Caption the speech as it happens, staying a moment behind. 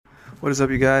What is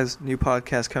up, you guys? New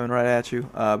podcast coming right at you.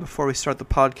 Before we start the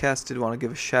podcast, did want to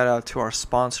give a shout out to our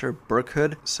sponsor,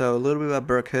 Berkhood. So a little bit about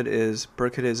Berkhood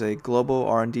is a global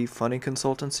R&D funding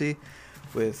consultancy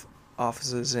with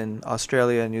offices in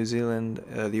Australia, New Zealand,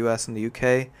 the US, and the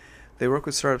UK. They work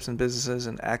with startups and businesses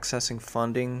in accessing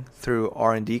funding through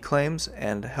R&D claims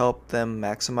and help them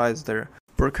maximize their.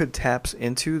 Berkhood taps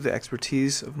into the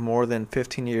expertise of more than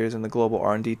 15 years in the global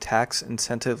R&D tax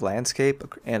incentive landscape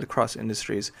and across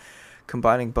industries,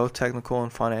 combining both technical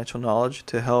and financial knowledge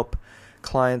to help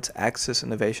clients access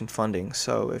innovation funding.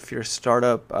 So if you're a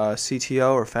startup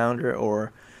CTO or founder,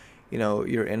 or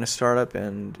you're in a startup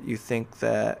and you think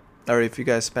that, or if you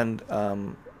guys spend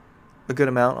a good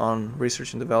amount on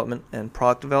research and development and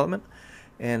product development,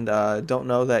 and don't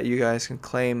know that you guys can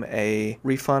claim a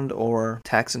refund or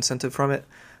tax incentive from it,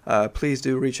 please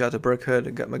do reach out to Berkhood.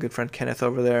 I got my good friend Kenneth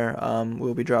over there.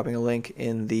 We'll be dropping a link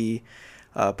in the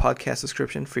podcast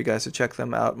description for you guys to check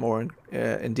them out more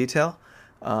in detail.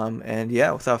 And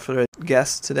yeah, without further ado,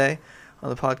 guest today on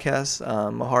the podcast,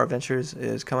 Mohara Ventures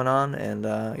is coming on, and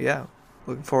yeah,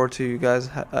 looking forward to you guys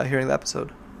hearing the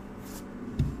episode.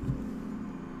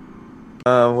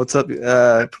 What's up,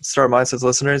 Star Mindsets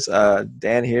listeners?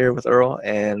 Dan here with Earl,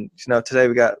 and today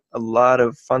we got a lot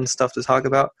of fun stuff to talk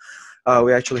about.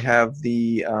 We actually have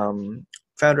the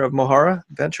founder of Mohara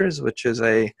Ventures, which is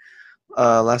a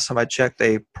last time I checked,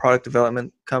 a product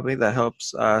development company that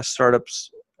helps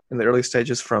startups in the early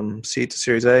stages from seed to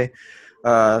Series A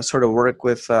sort of work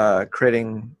with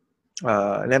creating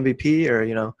an MVP,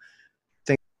 or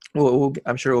think.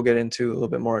 I'm sure we'll get into a little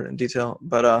bit more in detail,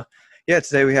 but. Yeah,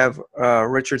 today we have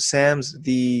Richard Sams,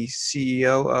 the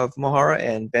CEO of Mohara,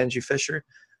 and Benji Fisher,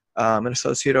 an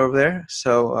associate over there.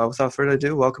 So without further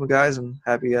ado, welcome, guys, and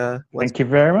happy Wednesday. Thank you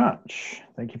very much.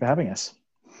 Thank you for having us.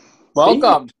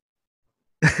 Welcome.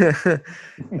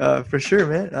 For sure,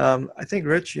 man. I think,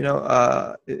 Rich,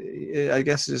 I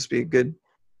guess it'd just be a good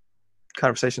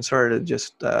conversation starter to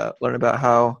just learn about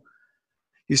how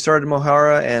you started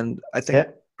Mohara, and I think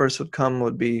first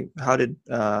would be how did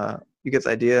you get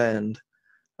the idea, and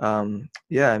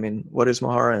what is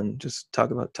Mohara, and just talk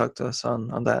to us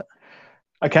on that.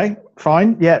 Okay,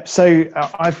 fine. Yeah. So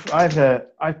I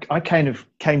kind of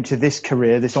came to this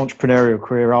entrepreneurial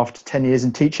career after 10 years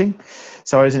in teaching.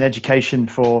 So I was in education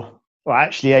for,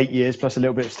 actually 8 years plus a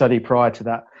little bit of study prior to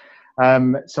that.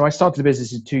 So I started the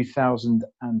business in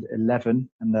 2011,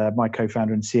 and my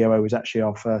co-founder and COO was actually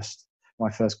my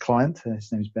first client.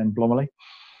 His name is Ben Blomley.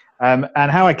 And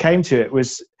how I came to it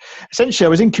was essentially I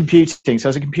was in computing, so I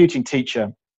was a computing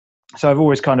teacher. So I've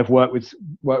always kind of worked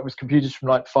with computers from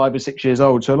like 5 or 6 years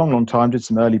old, so a long time. Did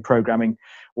some early programming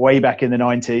way back in the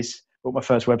 90s. Built my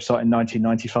first website in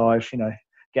 1995.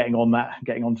 Getting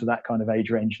onto that kind of age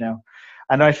range now.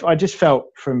 And I just felt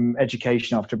from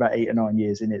education after about 8 or 9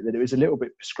 years in it that it was a little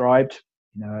bit prescribed.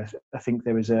 I think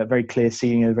there was a very clear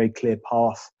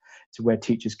path to where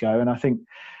teachers go, and I think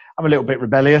I'm a little bit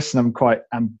rebellious, and I'm quite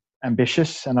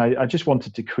ambitious, and I just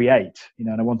wanted to create,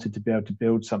 and I wanted to be able to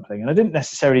build something, and I didn't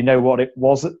necessarily know what it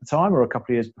was at the time, or a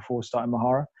couple of years before starting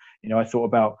Mohara. I thought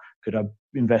about, could I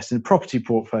invest in a property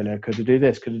portfolio? Could I do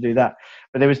this? Could I do that?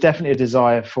 But there was definitely a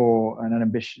desire an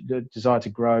ambition, a desire to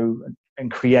grow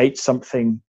and create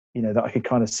something, that I could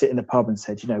kind of sit in the pub and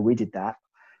say, we did that,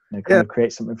 of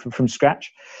create something from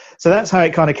scratch. So that's how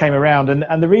it kind of came around.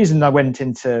 And the reason I went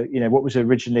into, what was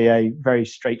originally a very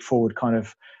straightforward kind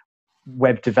of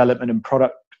web development and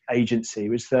product agency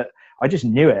was that I just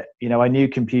knew it. I knew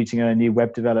computing and I knew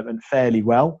web development fairly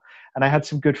well. And I had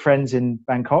some good friends in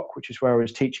Bangkok, which is where I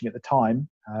was teaching at the time.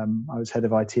 I was head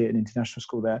of IT at an international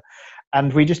school there.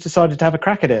 And we just decided to have a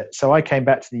crack at it. So I came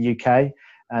back to the UK,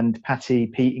 and Patty,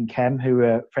 Pete and Kem, who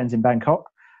were friends in Bangkok,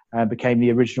 became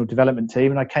the original development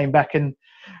team. And I came back and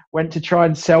went to try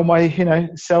and sell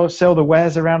sell the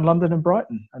wares around London and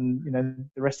Brighton, and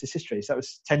the rest is history. So that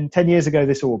was 10 years ago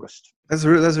this August. That's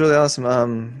really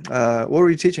awesome. What were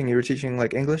you teaching? You were teaching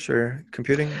like English or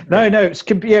computing? No, it's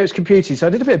computing. So I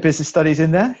did a bit of business studies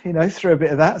in there, through a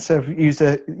bit of that. So I've used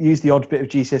the odd bit of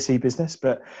GCSE business,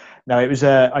 but no, it was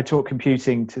I taught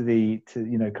computing to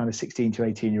kind of 16 to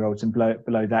 18-year-olds, and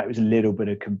below that it was a little bit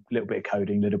of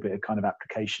coding, a little bit of kind of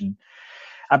application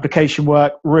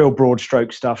work, real broad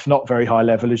stroke stuff, not very high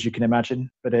level, as you can imagine.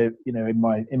 But in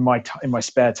my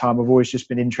spare time, I've always just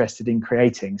been interested in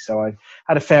creating, so I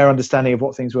had a fair understanding of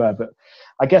what things were. But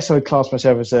I guess I would class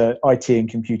myself as a IT and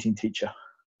computing teacher.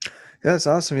 Yeah, that's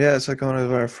awesome. Yeah, it's like one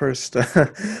of our first,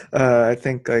 I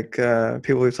think, like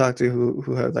people we've talked to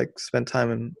who have like spent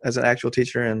time as an actual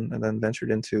teacher and then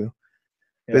ventured into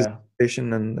business,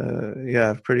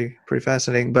 and pretty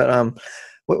fascinating.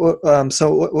 But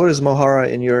What is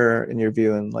Mohara in your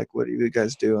view, and like what do you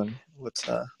guys do, and what's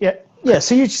Yeah.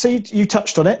 So you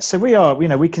touched on it. So we are,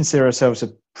 we consider ourselves a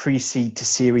pre-seed to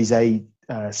Series A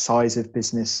size of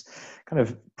business, kind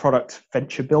of product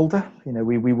venture builder.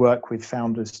 We work with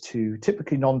founders, to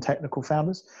typically non-technical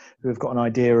founders who have got an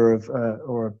idea of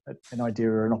or an idea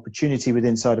or an opportunity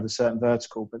within inside of a certain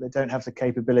vertical, but they don't have the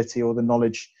capability or the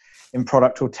knowledge in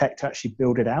product or tech to actually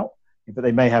build it out. But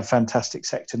they may have fantastic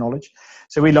sector knowledge.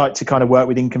 So we like to kind of work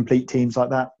with incomplete teams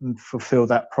like that and fulfill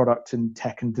that product and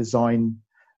tech and design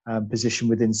position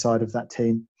within inside of that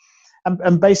team,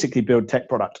 and basically build tech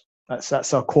product.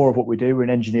 That's our core of what we do. We're an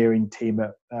engineering team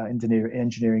at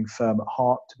engineering firm at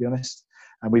heart, to be honest,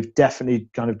 and we've definitely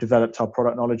kind of developed our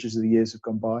product knowledge as the years have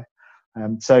gone by.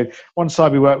 So one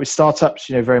side we work with startups,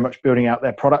 very much building out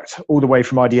their product all the way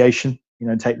from ideation,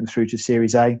 and take them through to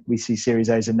Series A. We see Series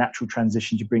A as a natural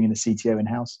transition to bring in a CTO in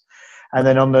house, and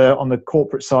then on the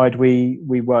corporate side, we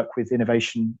work with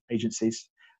innovation agencies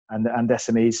and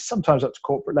SMEs, sometimes up to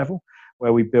corporate level,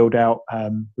 where we build out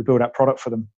product for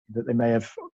them that they may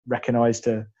have recognized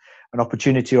an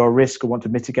opportunity or a risk, or want to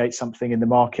mitigate something in the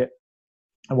market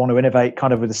and want to innovate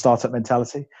kind of with a startup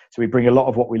mentality. So we bring a lot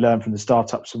of what we learn from the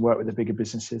startups and work with the bigger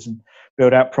businesses and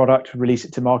build out product, release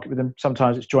it to market with them.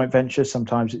 Sometimes it's joint venture,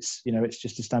 sometimes it's it's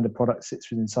just a standard product sits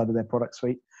within inside of their product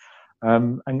suite,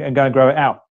 and go and grow it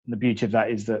out. And the beauty of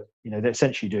that is that they're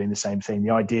essentially doing the same thing.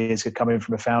 The ideas are coming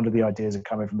from a founder, the ideas are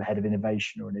coming from a head of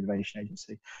innovation or an innovation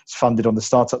agency. It's funded on the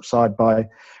startup side by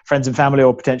friends and family,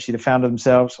 or potentially the founder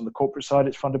themselves. On the corporate side,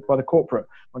 it's funded by the corporate.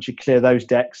 Once you clear those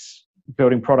decks,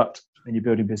 building product, and you're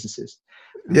building businesses.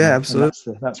 Yeah,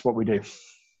 absolutely. That's what we do.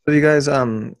 So you guys,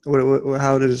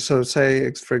 how does, so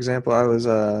say, for example, I was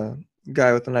a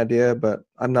guy with an idea, but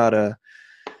I'm not a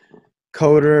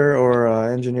coder or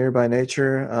engineer by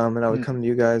nature, and I would come to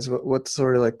you guys. What's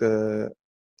sort of like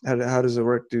how does it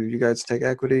work? Do you guys take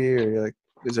equity, or like,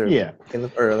 is there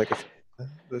or like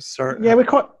the start? We're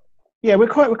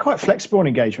quite flexible on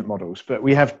engagement models, but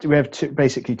we have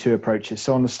basically two approaches.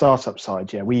 So on the startup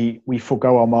side, we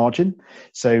forego our margin.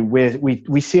 So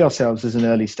we see ourselves as an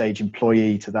early stage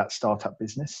employee to that startup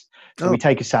business. So we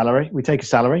take a salary.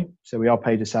 So we are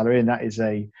paid a salary, and that is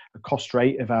a cost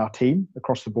rate of our team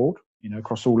across the board.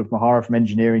 Across all of Mohara, from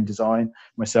engineering, design,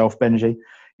 myself, Benji.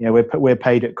 We're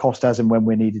paid at cost as and when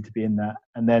we're needed to be in that.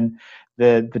 And then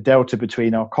the delta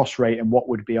between our cost rate and what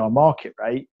would be our market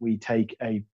rate, we take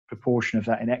a proportion of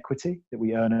that in equity that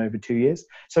we earn over 2 years.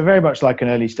 So very much like an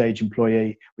early stage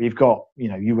employee, we've got,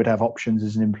 you would have options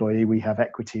as an employee. We have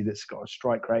equity that's got a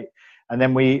strike rate. And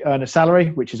then we earn a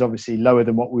salary, which is obviously lower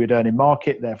than what we would earn in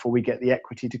market. Therefore, we get the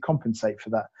equity to compensate for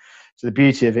that. So the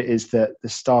beauty of it is that the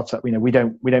startup, we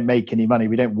don't make any money.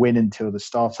 We don't win until the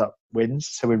startup wins.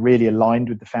 So we're really aligned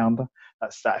with the founder.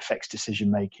 That affects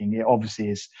decision making. It obviously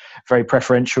is very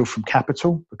preferential from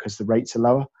capital because the rates are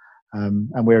lower.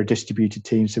 And we're a distributed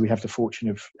team, so we have the fortune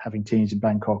of having teams in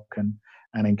Bangkok and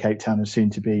in Cape Town, and soon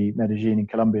to be Medellin in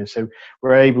Colombia. So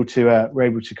we're able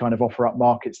to kind of offer up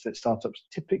markets that startups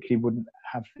typically wouldn't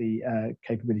have the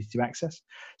capability to access.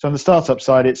 So on the startup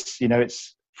side,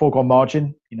 it's foregone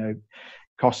margin,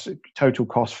 total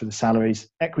cost for the salaries,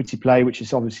 equity play, which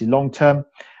is obviously long term.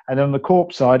 And on the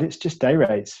corp side, it's just day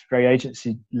rates, very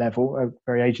agency level,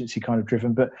 very agency kind of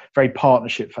driven, but very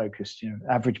partnership focused.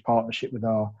 Average partnership with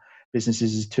our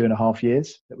businesses is 2.5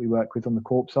 years that we work with on the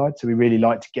corp side. So we really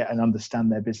like to get and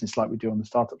understand their business like we do on the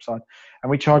startup side.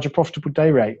 And we charge a profitable day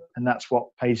rate, and that's what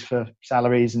pays for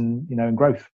salaries and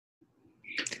growth.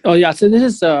 Oh yeah, so this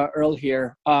is Earl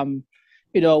here.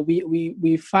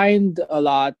 We find a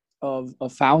lot of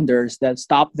founders that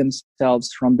stop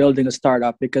themselves from building a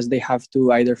startup because they have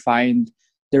to either find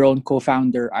their own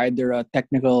co-founder, either a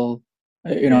technical,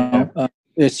 a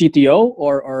CTO,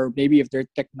 or maybe if they're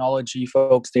technology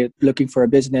folks, they're looking for a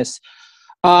business.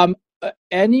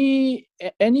 Any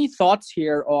thoughts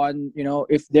here on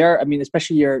if they're,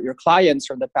 especially your clients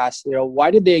from the past,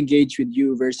 why did they engage with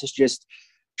you versus just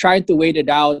trying to wait it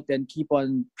out and keep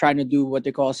on trying to do what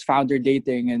they call founder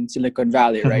dating in Silicon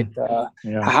Valley, right?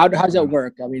 How does that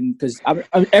work? Because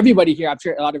everybody here, I'm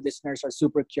sure a lot of listeners are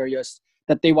super curious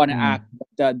that they want to act,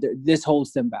 but this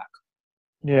holds them back.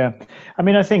 Yeah,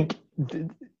 I think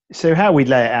so. How we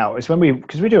lay it out is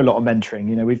because we do a lot of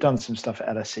mentoring. We've done some stuff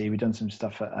at LSE, we've done some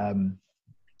stuff at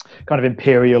kind of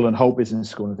Imperial and Holt Business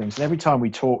School and things. And every time we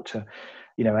talk to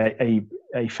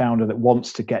a founder that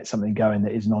wants to get something going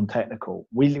that is non-technical,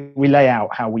 we lay out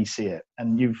how we see it.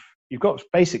 And you've got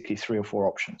basically 3 or 4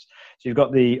 options. So you've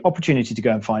got the opportunity to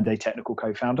go and find a technical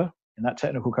co-founder, and that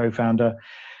technical co-founder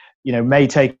may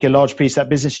take a large piece of that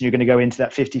business, and you're going to go into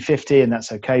that 50-50, and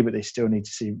that's okay, but they still need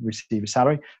to receive a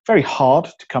salary. Very hard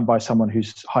to come by someone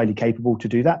who's highly capable to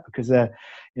do that, because they're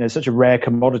such a rare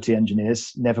commodity,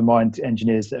 engineers, never mind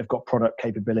engineers that have got product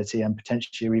capability and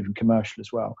potentially are even commercial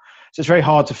as well. So it's very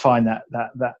hard to find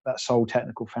that sole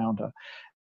technical founder.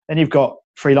 Then you've got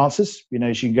freelancers, so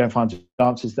you can go and find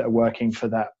freelancers that are working for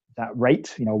that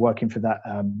rate, working for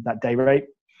that day rate,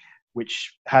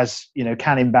 which has,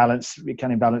 can imbalance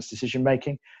decision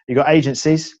making. You've got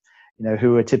agencies,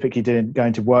 who are typically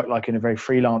going to work like in a very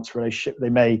freelance relationship. They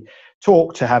may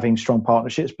talk to having strong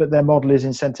partnerships, but their model is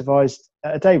incentivized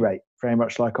at a day rate, very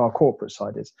much like our corporate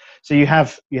side is. So you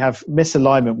have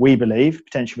misalignment, we believe,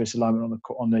 potential misalignment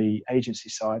on the agency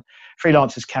side.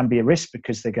 Freelancers can be a risk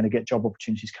because they're going to get job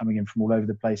opportunities coming in from all over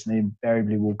the place, and they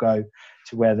invariably will go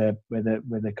to where the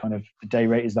kind of the day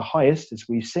rate is the highest, as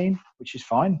we've seen, which is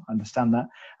fine. I understand that.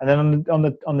 And then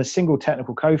on the single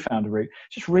technical co-founder route,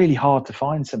 it's just really hard to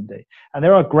find somebody. And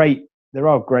there are great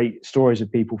stories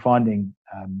of people finding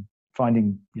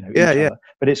each other,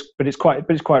 but it's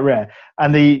quite rare.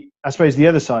 And I suppose the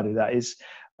other side of that is,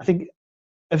 I think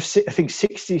over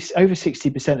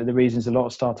 60% of the reasons a lot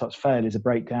of startups fail is a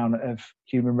breakdown of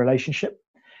human relationship.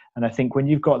 And I think when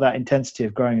you've got that intensity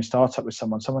of growing a startup with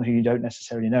someone who you don't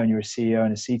necessarily know, and you're a CEO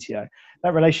and a CTO,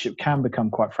 that relationship can become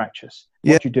quite fractious.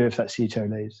 What do you do if that CTO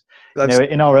leaves?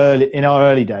 In our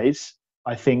early days,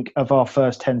 I think of our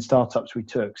first 10 startups we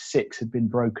took, 6 had been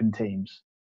broken teams.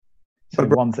 So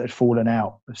the ones that had fallen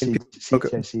out, the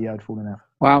CTO, CEO had fallen out.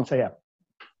 Wow. So yeah,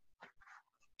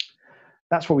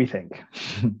 that's what we think.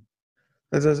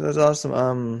 That's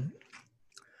awesome.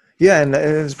 Yeah, and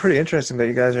it's pretty interesting that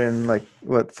you guys are in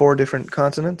 4 different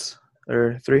continents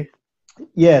or 3?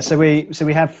 Yeah, so we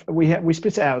split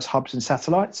it out as hubs and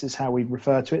satellites is how we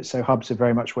refer to it. So hubs are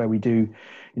very much where we do,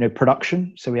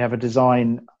 production. So we have a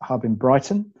design hub in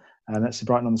Brighton, and that's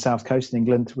Brighton on the south coast in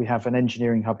England. We have an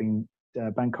engineering hub in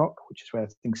Bangkok, which is where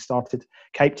things started.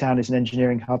 Cape Town is an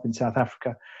engineering hub in South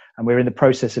Africa, and we're in the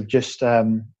process of just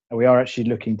we are actually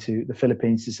looking to the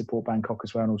Philippines to support Bangkok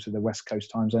as well, and also the West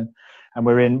Coast time zone. And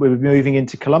we're moving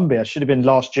into Colombia. Should have been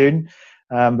last June,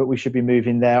 but we should be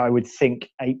moving there, I would think,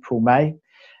 April, May.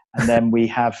 And then we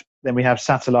have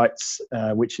satellites,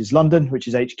 which is London, which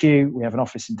is HQ. We have an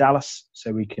office in Dallas,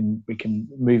 so we can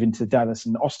move into the Dallas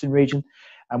and Austin region.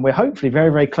 And we're hopefully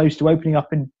very, very close to opening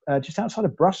up in just outside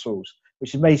of Brussels,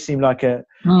 which may seem like an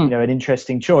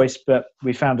interesting choice, but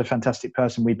we found a fantastic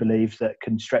person, we believe, that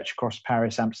can stretch across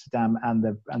Paris, Amsterdam, and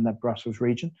the Brussels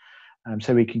region,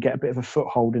 so we can get a bit of a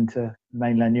foothold into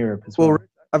mainland Europe as well. Well,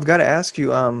 I've got to ask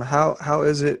you, how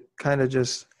is it kind of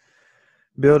just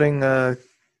building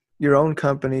your own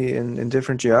company in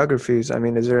different geographies? I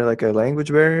mean, is there a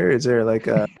language barrier? Is there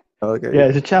a Yeah,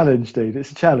 it's a challenge, dude.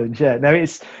 It's a challenge. Yeah, no,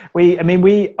 so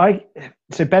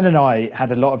Ben and I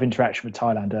had a lot of interaction with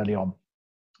Thailand early on.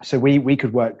 So we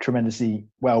could work tremendously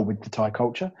well with the Thai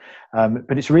culture,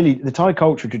 but it's really, the Thai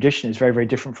culture tradition is very, very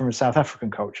different from a South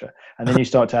African culture. And then you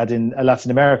start to add in a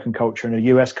Latin American culture and a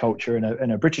US culture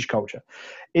and a British culture.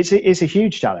 It's a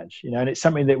huge challenge, and it's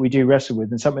something that we do wrestle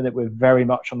with, and something that we're very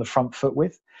much on the front foot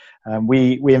with.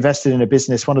 We invested in a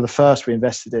business, one of the first we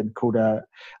invested in, called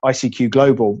ICQ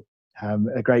Global.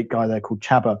 A great guy there called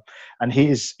Chaba, and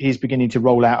he's beginning to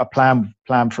roll out a plan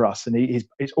for us, and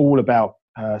it's all about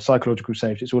psychological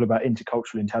safety. It's all about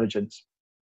intercultural intelligence,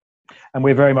 and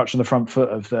we're very much on the front foot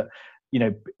of that.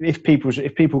 If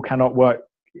people cannot work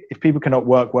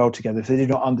well together, if they do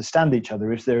not understand each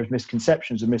other, if there are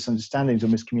misconceptions or misunderstandings or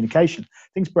miscommunication,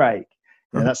 things break.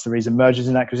 That's the reason mergers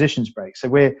and acquisitions break. So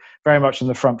we're very much on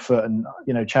the front foot, and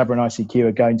Chaba and ICQ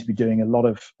are going to be doing a lot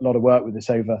of work with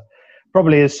us over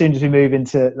probably as soon as we move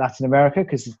into Latin America,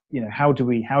 because how do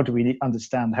we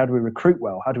understand, how do we recruit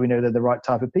well, how do we know they're the right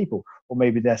type of people, or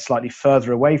maybe they're slightly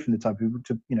further away from the type of people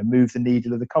to move the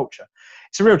needle of the culture.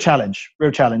 It's a real challenge,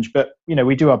 but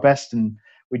we do our best, and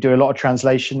we do a lot of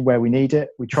translation where we need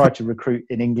it. We try to recruit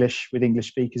in English with English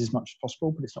speakers as much as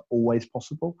possible, but it's not always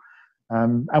possible.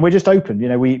 And we're just open.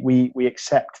 We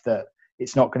accept that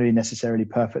it's not going to be necessarily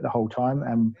perfect the whole time,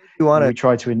 and we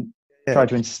try to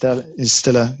instill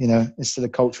a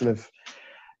culture of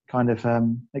kind of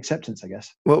acceptance, I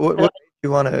guess. What do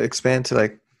you want to expand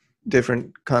to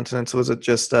different continents? Was it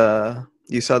just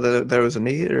you saw that there was a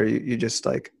need, or you just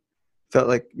felt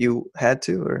like you had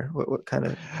to, or what kind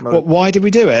of motive? Why did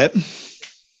we do it, do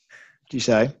you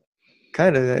say?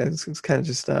 Kind of. It's kind of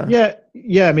just. Yeah.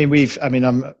 I mean,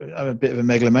 I'm a bit of a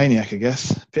megalomaniac, I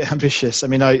guess, a bit ambitious. I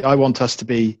mean, I want us to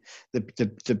be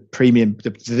the premium,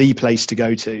 the place to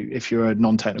go to if you're a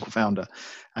non-technical founder.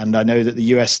 And I know that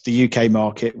the UK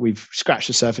market, we've scratched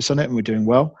the surface on it and we're doing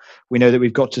well. We know that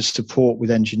we've got to support with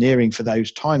engineering for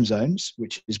those time zones,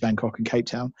 which is Bangkok and Cape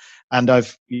Town. And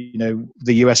the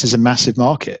US is a massive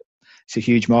market. It's a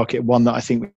huge market, one that I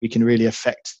think we can really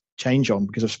affect change on,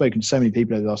 because I've spoken to so many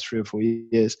people over the last 3 or 4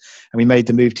 years, and we made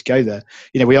the move to go there.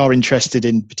 We are interested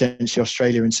in potentially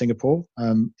Australia and Singapore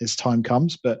as time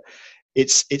comes, but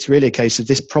it's really a case of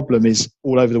this problem is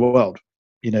all over the world.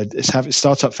 It's having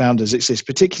startup founders. It's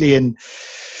particularly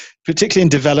in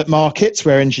developed markets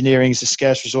where engineering is a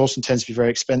scarce resource and tends to be very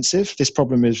expensive. This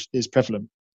problem is prevalent.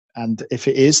 And if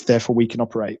it is, therefore we can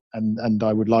operate. And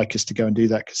I would like us to go and do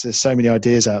that, because there's so many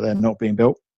ideas out there not being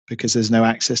built because there's no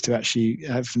access to actually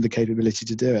having the capability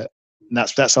to do it. And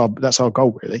that's our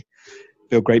goal, really.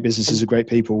 Build great businesses with great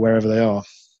people wherever they are.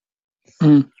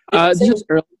 Just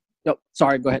early. No,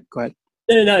 sorry. Go ahead.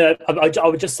 No. I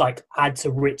would just add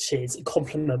to Rich's,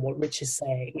 compliment what Rich is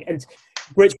saying. And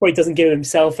Rich probably doesn't give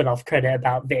himself enough credit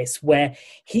about this, where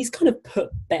he's kind of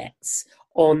put bets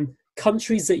on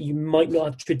countries that you might not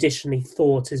have traditionally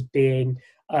thought as being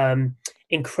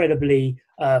incredibly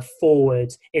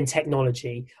forward in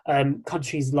technology.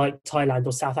 Countries like Thailand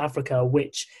or South Africa,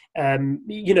 which no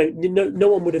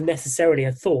one would have necessarily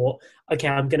have thought, okay,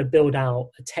 I'm going to build out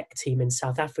a tech team in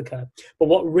South Africa. But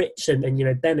what Rich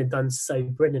and Ben have done so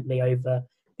brilliantly over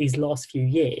these last few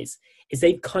years is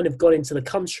they've kind of got into the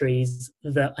countries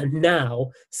that are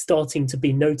now starting to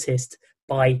be noticed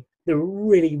by the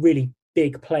really, really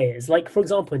big players. Like, for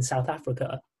example, in South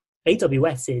Africa,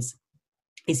 AWS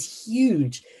is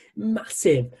huge,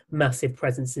 massive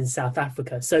presence in South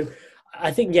Africa. So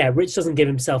I think, Rich doesn't give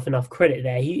himself enough credit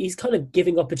there. He's kind of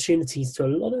giving opportunities to a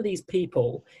lot of these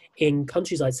people in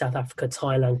countries like South Africa,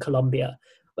 Thailand, Colombia.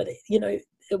 But,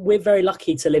 we're very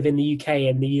lucky to live in the UK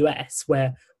and the US,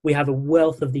 where we have a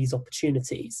wealth of these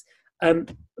opportunities.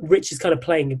 Rich is kind of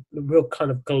playing a real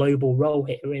kind of global role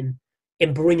here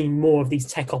in bringing more of these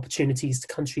tech opportunities to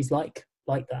countries like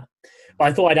that. But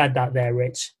I thought I'd add that there,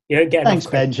 Rich. You don't get Thanks,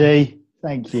 Benji.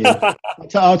 Thank you.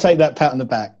 I'll take that pat on the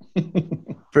back.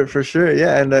 for sure,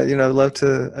 yeah. And I'd love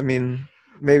to. I mean,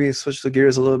 maybe switch the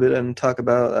gears a little bit and talk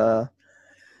about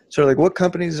sort of like what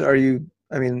companies are you?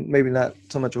 I mean, maybe not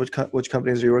so much which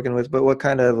companies are you working with, but what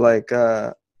kind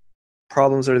of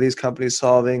problems are these companies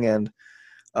solving? And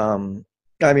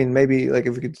I mean, maybe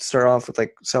if we could start off with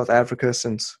South Africa,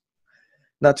 since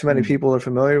not too many people are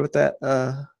familiar with that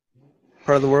part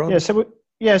of the world.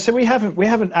 So we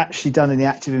haven't actually done any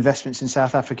active investments in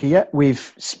South Africa yet.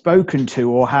 We've spoken to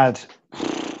or had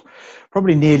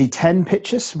probably nearly 10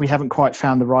 pitches. We haven't quite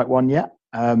found the right one yet.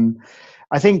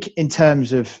 I think in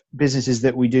terms of businesses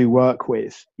that we do work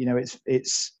with,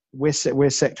 we're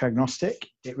sector agnostic.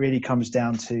 It really comes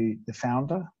down to the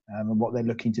founder and what they're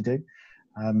looking to do.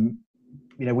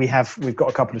 We've got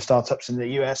a couple of startups in the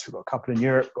US, we've got a couple in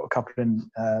Europe, we've got a couple in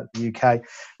the UK.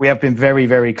 We have been very,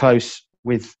 very close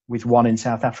with one in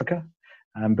South Africa,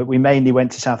 but we mainly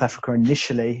went to South Africa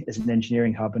initially as an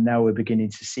engineering hub, and now we're beginning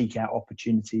to seek out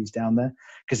opportunities down there,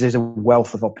 because there's a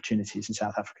wealth of opportunities in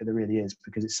South Africa. There really is,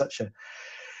 because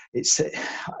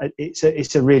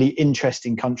it's a really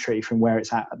interesting country from where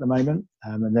it's at the moment,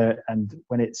 and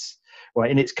when it's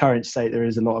in its current state, there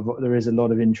is a lot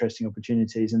of interesting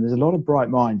opportunities, and there's a lot of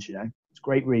bright minds. It's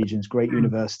great regions, great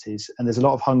universities, and there's a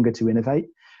lot of hunger to innovate.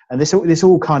 And this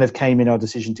all kind of came in our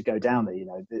decision to go down there.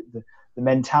 The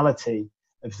mentality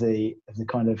of the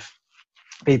kind of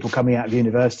people coming out of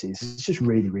universities is just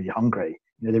really, really hungry.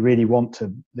 They really want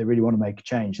to make a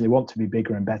change. They want to be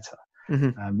bigger and better.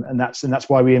 Mm-hmm. And that's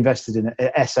why we invested in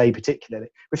SA particularly.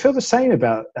 We feel the same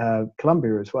about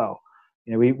Colombia as well.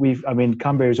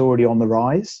 Colombia is already on the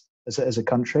rise as a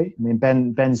country. I mean,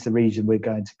 Ben's the region we're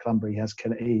going to. Colombia,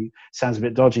 he sounds a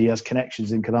bit dodgy. He has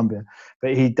connections in Colombia,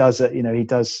 but he does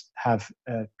have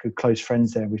good close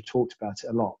friends there. We've talked about it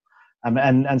a lot.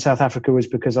 And South Africa was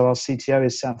because our CTO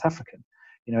is South African.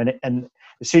 And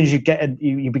as soon as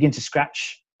you begin to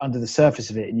scratch under the surface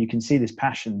of it, and you can see this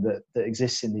passion that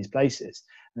exists in these places.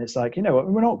 And it's like,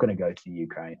 we're not going to go to the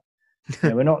Ukraine.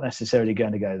 We're not necessarily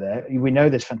going to go there. We know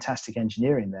there's fantastic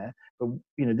engineering there, but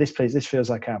this feels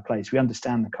like our place. We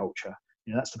understand the culture.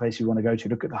 That's the place we want to go to.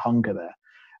 Look at the hunger there,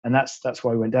 and that's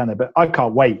why we went down there. But I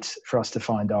can't wait for us to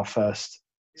find our first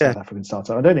South African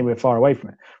startup. I don't think we're far away from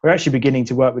it. We're actually beginning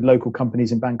to work with local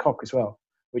companies in Bangkok as well,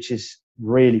 which is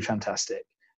really fantastic,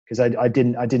 because I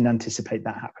didn't anticipate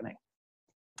that happening.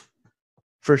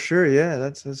 For sure, yeah,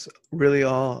 that's really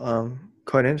all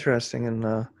quite interesting,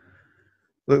 and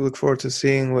look forward to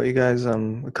seeing what you guys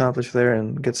accomplish there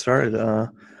and get started.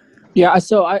 Yeah,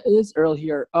 so it is Earl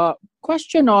here.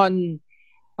 Question on,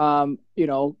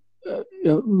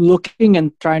 looking and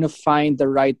trying to find the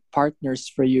right partners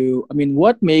for you. I mean,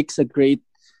 what makes a great,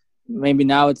 maybe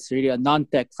now it's really a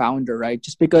non-tech founder, right?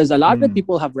 Just because a lot of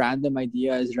people have random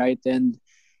ideas, right? And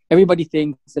everybody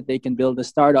thinks that they can build a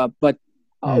startup. But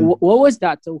what was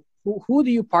that? So who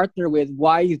do you partner with?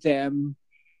 Why them?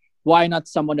 Why not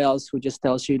someone else who just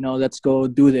tells you, no, let's go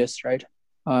do this, right?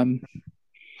 Well,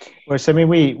 so I mean,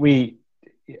 we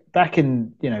back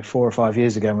in 4 or 5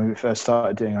 years ago when we first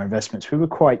started doing our investments, we were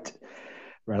quite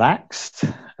relaxed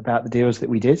about the deals that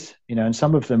we did, and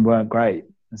some of them weren't great,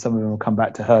 and some of them will come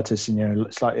back to hurt us in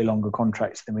slightly longer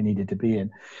contracts than we needed to be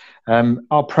in.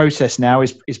 Our process now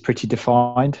is pretty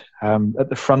defined. At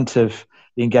the front of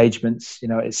the engagements,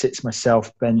 it sits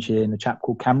myself, Benji, and a chap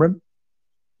called Cameron.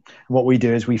 And what we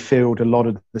do is we field a lot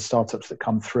of the startups that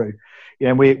come through.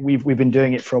 We've been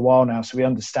doing it for a while now, so we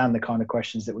understand the kind of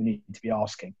questions that we need to be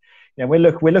asking. We're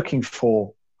looking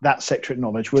for that sector of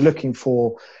knowledge. We're looking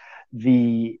for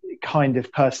the kind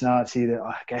of personality that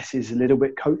I guess is a little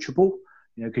bit coachable,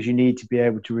 because you need to be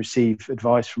able to receive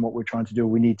advice from what we're trying to do.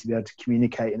 We need to be able to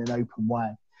communicate in an open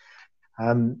way.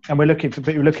 And we're looking for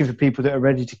people that are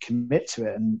ready to commit to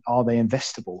it, and are they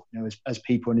investable, as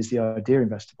people, and is the idea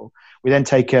investable? We then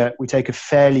take a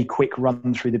fairly quick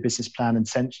run through the business plan and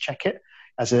sense check it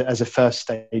as a first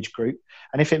stage group.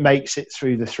 And if it makes it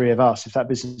through the three of us, if that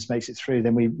business makes it through,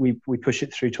 then we push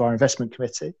it through to our investment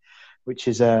committee, which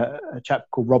is a chap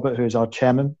called Robert, who is our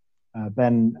chairman,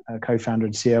 Ben, co-founder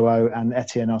and COO, and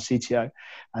Etienne, our CTO.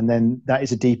 And then that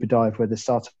is a deeper dive where the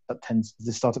startup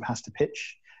has to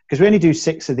pitch. Because we only do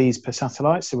 6 of these per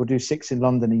satellite, so we'll do 6 in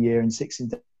London a year and 6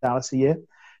 in Dallas a year.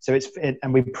 So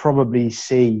and we probably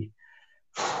see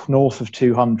north of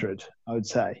 200. I would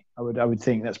say. I would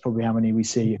think that's probably how many we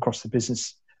see across the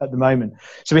business at the moment.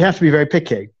 So we have to be very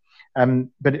picky.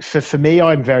 But for me,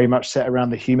 I'm very much set around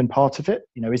the human part of it.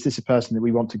 Is this a person that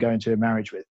we want to go into a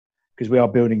marriage with? Because we are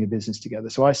building a business together.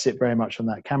 So I sit very much on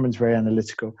that. Cameron's very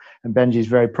analytical, and Benji's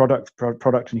very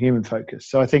product and human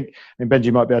focused. So I think,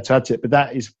 Benji might be able to add to it, but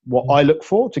that is what I look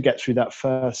for to get through that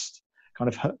first kind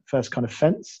of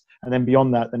fence. And then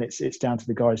beyond that, then it's down to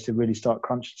the guys to really start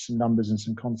crunching some numbers and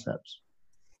some concepts.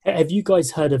 Have you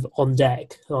guys heard of On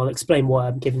Deck? I'll explain why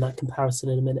I'm giving that comparison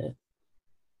in a minute.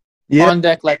 Yeah. On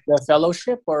Deck, like the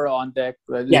fellowship, or On Deck?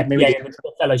 The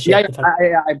fellowship.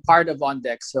 I'm part of On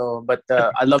Deck, but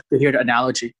I'd love to hear the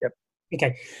analogy. Yep.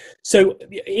 Okay, so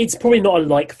it's probably not a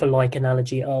like-for-like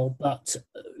analogy, Earl, but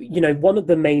one of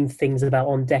the main things about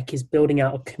On Deck is building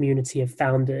out a community of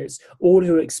founders, all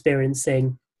who are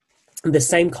experiencing the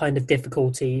same kind of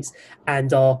difficulties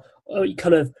and are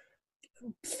kind of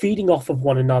feeding off of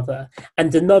one another.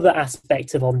 And another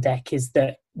aspect of On Deck is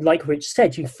that, like Rich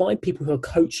said, you find people who are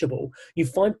coachable. You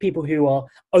find people who are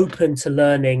open to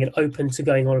learning and open to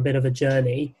going on a bit of a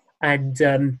journey and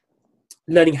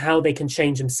learning how they can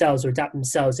change themselves or adapt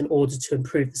themselves in order to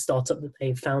improve the startup that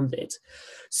they've founded.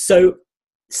 So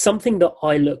something that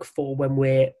I look for when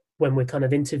we're kind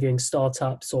of interviewing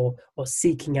startups or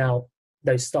seeking out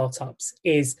those startups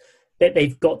is that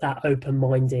they've got that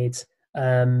open-minded,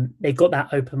 they've got that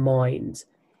open mind,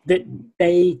 that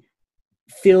they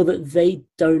feel that they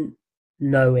don't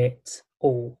know it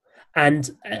all. And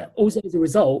also as a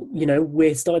result,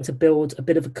 we're starting to build a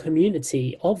bit of a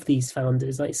community of these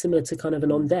founders, like similar to kind of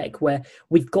an On Deck, where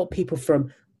we've got people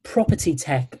from property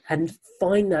tech and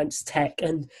finance tech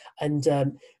and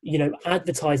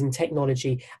advertising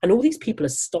technology, and all these people are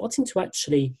starting to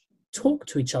actually talk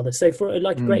to each other. So for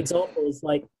a great example is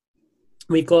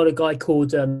we've got a guy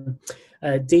called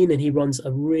Dean, and he runs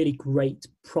a really great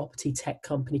property tech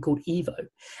company called Evo,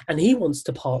 and he wants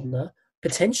to partner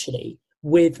potentially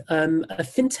with a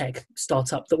fintech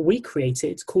startup that we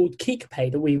created called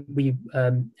KikaPay that we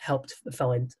helped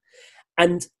find.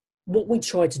 And what we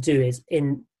try to do is,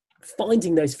 in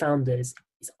finding those founders,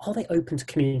 is are they open to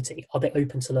community? Are they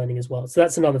open to learning as well? So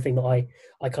that's another thing that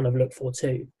I kind of look for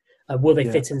too. Will they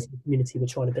fit into the community we're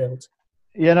trying to build?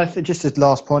 Yeah, and I think just as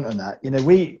last point on that,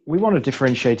 we want a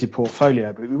differentiated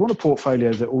portfolio, but we want a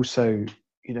portfolio that also,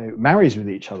 marries with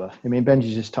each other.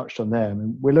 Benji just touched on there.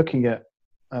 We're looking at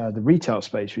the retail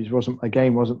space, which wasn't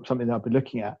something that I've been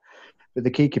looking at, but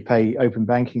the KikaPay open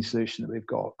banking solution that we've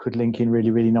got could link in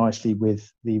really, really nicely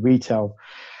with the retail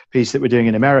piece that we're doing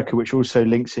in America, which also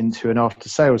links into an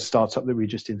after-sales startup that we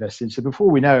just invested in. So before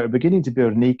we know it, we're beginning to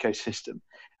build an ecosystem.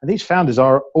 And these founders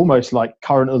are almost like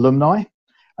current alumni,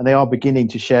 and they are beginning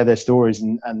to share their stories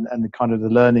and the kind of the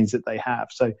learnings that they have.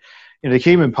 So, the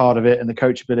human part of it and the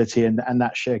coachability and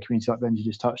that shared community like Benji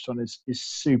just touched on is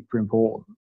super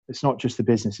important. It's not just the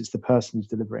business, it's the person who's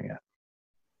delivering it.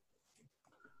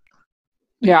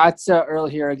 Yeah, it's Earl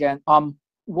here again.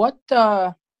 What's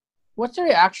the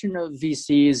reaction of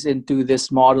VCs into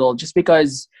this model? Just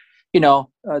because,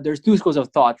 there's two schools of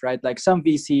thought, right? Like some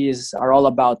VCs are all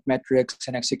about metrics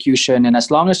and execution, and as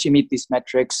long as you meet these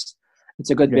metrics, it's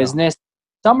a good business.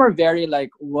 Some are very like,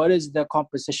 what is the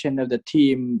composition of the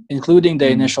team, including the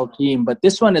initial team? But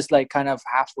this one is like kind of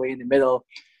halfway in the middle.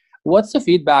 What's the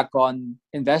feedback on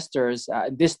investors,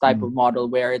 this type of model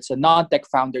where it's a non-tech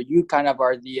founder, you kind of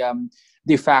are the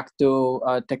de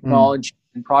facto technology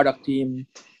and product team,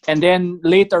 and then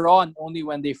later on, only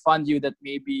when they fund you, that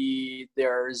maybe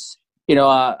there's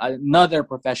another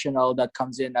professional that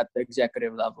comes in at the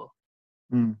executive level.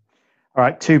 All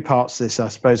right, two parts to this, I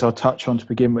suppose I'll touch on to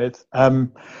begin with.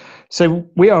 So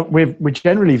we're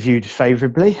generally viewed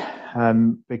favorably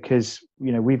because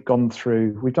we've done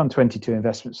 22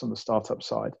 investments on the startup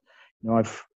side.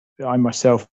 I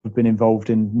myself have been involved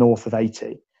in north of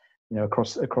 80.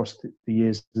 Across the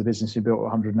years of the business, we built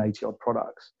 180 odd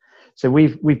products. So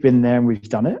we've been there and we've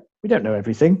done it. We don't know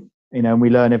everything, and we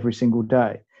learn every single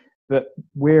day. But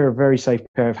we're a very safe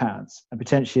pair of hands, and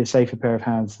potentially a safer pair of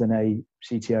hands than a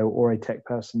CTO or a tech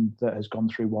person that has gone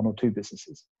through one or two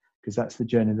businesses, because that's the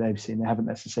journey they've seen. They haven't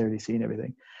necessarily seen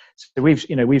everything. So we've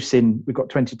got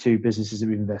 22 businesses that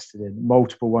we've invested in,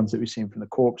 multiple ones that we've seen from the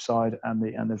corp side and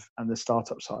the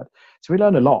startup side. So we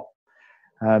learn a lot.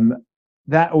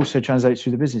 That also translates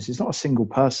through the business. It's not a single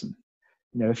person.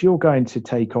 If you're going to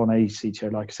take on a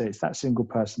CTO, like I say, it's that single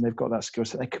person. They've got that skill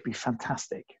set. They could be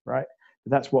fantastic, right?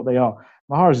 But that's what they are.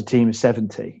 Mahara's a team of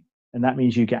 70, and that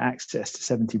means you get access to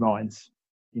 70 minds,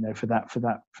 for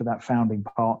that founding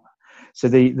partner. So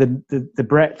the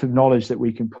breadth of knowledge that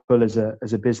we can pull as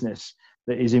a business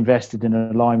that is invested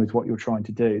and aligned with what you're trying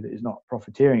to do, that is not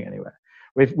profiteering anywhere,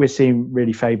 we're seeing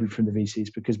really favoured from the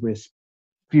VCs because we're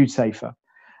viewed safer.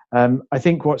 I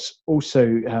think what's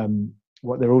also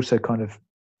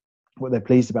what they're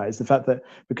pleased about is the fact that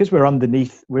because we get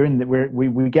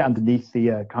underneath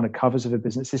the kind of covers of a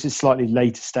business. This is slightly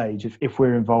later stage. If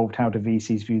we're involved, how do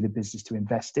VCs view the business to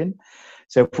invest in?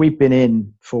 So if we've been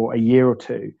in for a year or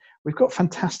two, we've got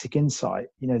fantastic insight,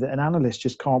 that an analyst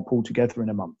just can't pull together in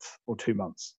a month or 2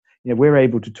 months. We're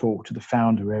able to talk to the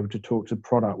founder, we're able to talk to the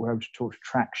product, we're able to talk to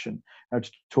traction, we're able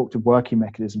to talk to working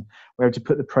mechanism, we're able to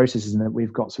put the processes in that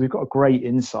we've got. So we've got a great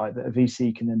insight that a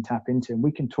VC can then tap into, and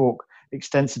we can talk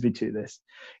extensively to this.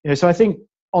 So I think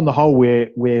on the whole,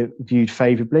 we're viewed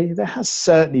favorably. There has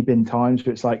certainly been times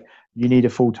where it's like, you need a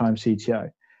full-time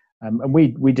CTO. And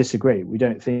we disagree. We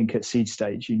don't think at seed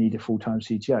stage you need a full-time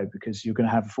CTO, because you're going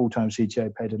to have a full-time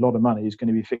CTO paid a lot of money who's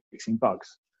going to be fixing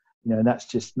bugs. And that's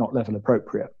just not level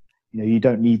appropriate. You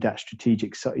don't need that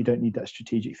strategic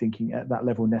thinking at that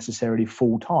level necessarily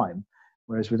full time.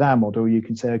 Whereas with our model, you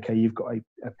can say, okay, you've got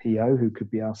a PO who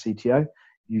could be our CTO.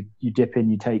 You dip in,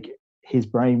 you take his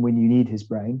brain when you need his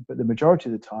brain, but the majority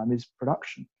of the time is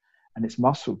production, and it's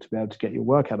muscle to be able to get your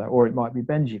work out of that. Or it might be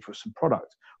Benji for some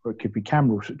product, or it could be Cam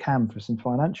for some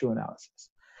financial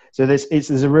analysis. So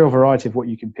there's a real variety of what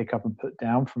you can pick up and put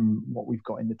down from what we've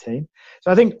got in the team. So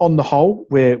I think on the whole,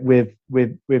 we're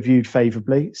viewed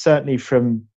favourably, certainly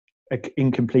from an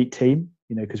incomplete team,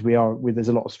 because there's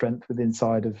a lot of strength within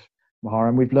inside of Mahara,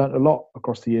 and we've learned a lot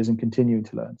across the years and continuing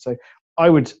to learn. So I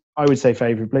would say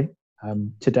favourably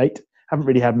to date. Haven't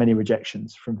really had many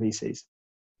rejections from VCs.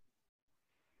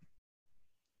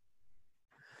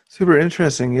 Super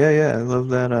interesting. Yeah. I love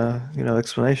that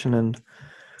explanation. And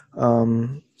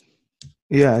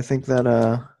I think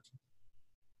that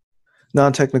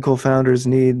non-technical founders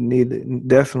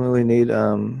definitely need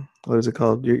what is it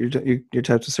called? Your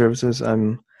types of services. I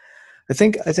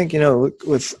think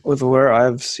with where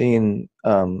I've seen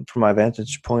from my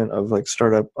vantage point of like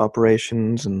startup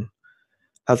operations and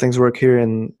how things work here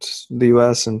in the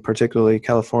U.S. and particularly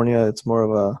California, it's more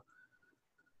of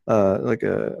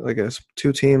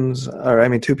two teams,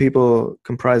 two people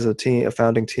comprise a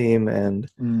founding team, and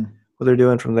what they're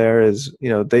doing from there is,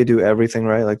 they do everything,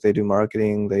 right? Like they do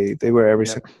marketing, they wear every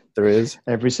single there is.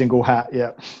 Every single hat,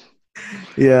 yeah.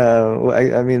 Yeah,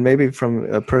 well, I mean, maybe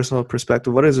from a personal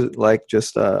perspective, what is it like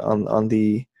just on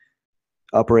the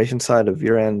operation side of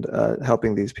your end,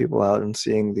 helping these people out and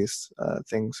seeing these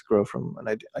things grow from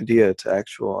an idea to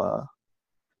actual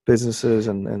businesses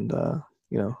and.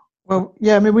 Well,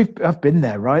 yeah, I mean, I've been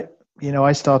there, right?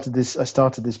 I started this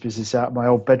business out of my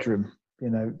old bedroom,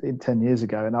 10 years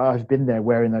ago, and I've been there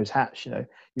wearing those hats.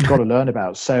 You've got to learn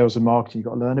about sales and marketing, you've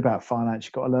got to learn about finance,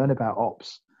 you've got to learn about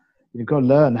ops. You've got to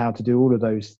learn how to do all of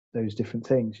those different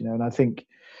things, and I think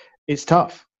it's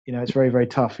tough. It's very, very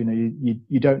tough.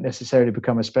 You don't necessarily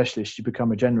become a specialist. You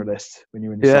become a generalist when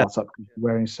you're in a startup, because you're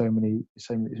wearing so many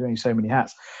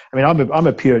hats. I mean, I'm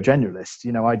a pure generalist,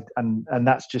 and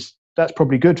that's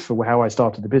probably good for how I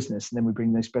started the business. And then we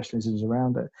bring those specialisms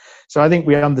around it. So I think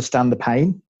we understand the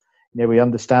pain. We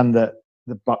understand that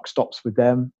the buck stops with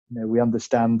them. We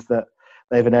understand that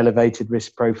they have an elevated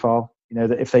risk profile.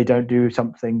 That if they don't do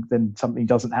something, then something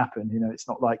doesn't happen. It's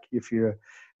not like if you're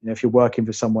working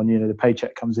for someone, the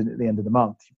paycheck comes in at the end of the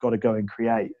month. You've got to go and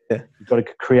create. Yeah. You've got to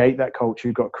create that culture.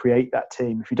 You've got to create that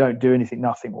team. If you don't do anything,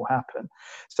 nothing will happen.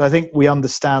 So I think we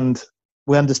understand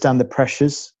the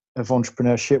pressures of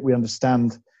entrepreneurship. We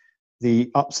understand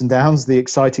the ups and downs, the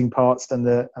exciting parts, and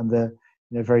the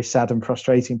very sad and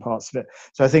frustrating parts of it.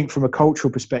 So I think from a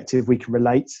cultural perspective, we can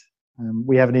relate.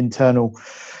 We have an internal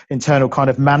kind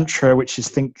of mantra, which is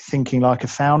thinking like a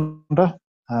founder.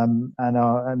 Ben,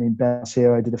 our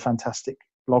CEO, did a fantastic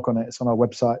blog on it. It's on our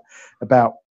website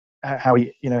about how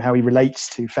he relates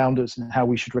to founders and how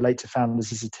we should relate to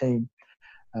founders as a team.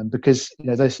 Because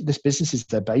this business is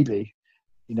their baby,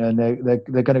 and they're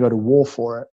going to go to war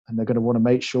for it, and they're going to want to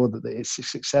make sure that it's a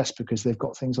success because they've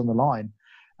got things on the line,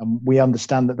 and we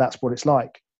understand that that's what it's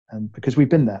like, and because we've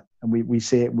been there and we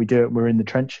see it, we do it, we're in the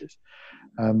trenches.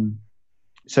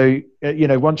 So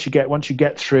once you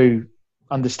get through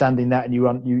understanding that, and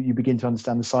you begin to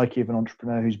understand the psyche of an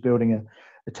entrepreneur who's building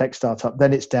a tech startup,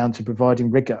 then it's down to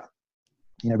providing rigor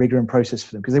and process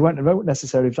for them, because they won't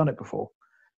necessarily have done it before.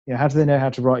 How do they know how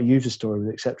to write a user story with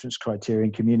acceptance criteria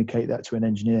and communicate that to an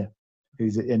engineer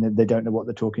and they don't know what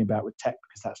they're talking about with tech,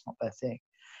 because that's not their thing.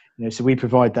 So we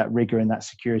provide that rigor and that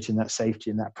security and that safety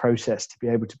and that process to be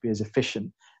able to be as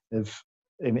efficient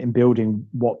in building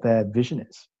what their vision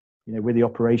is. With the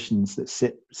operations that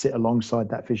sit alongside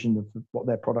that vision of what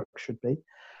their product should be.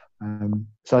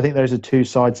 So I think those are two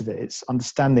sides of it. It's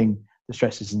understanding the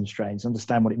stresses and the strains,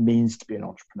 understand what it means to be an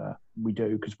entrepreneur. We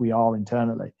do, because we are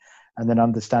internally. And then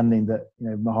understanding that,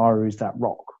 Mahara is that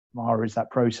rock. Mahara is that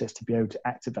process to be able to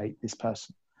activate this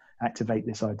person, activate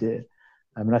this idea.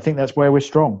 And I think that's where we're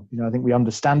strong. I think we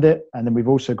understand it. And then we've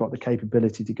also got the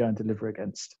capability to go and deliver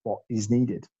against what is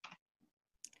needed.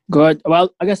 Good.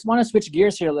 Well, I guess I want to switch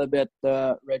gears here a little bit,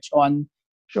 Rich, on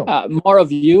sure. More of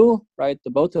you, right?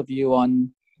 The both of you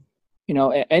on,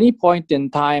 at any point in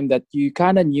time that you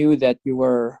kind of knew that you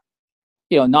were,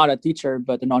 not a teacher,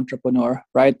 but an entrepreneur,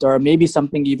 right? Or maybe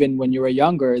something even when you were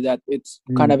younger that it's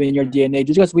kind of in your DNA.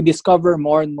 Just because we discover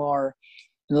more and more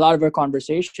in a lot of our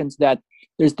conversations that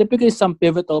there's typically some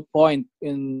pivotal point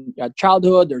in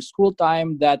childhood or school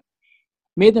time that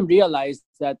made them realize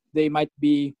that they might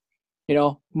be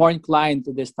more inclined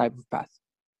to this type of path.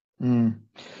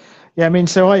 Yeah,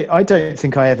 so I don't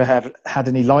think I ever have had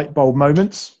any light bulb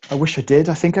moments. I wish I did.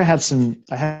 I think I had some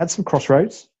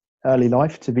crossroads early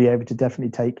life to be able to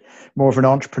definitely take more of an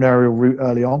entrepreneurial route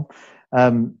early on.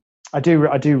 I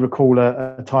do recall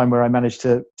a time where I managed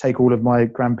to take all of my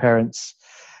grandparents'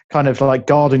 kind of like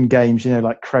garden games,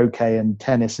 like croquet and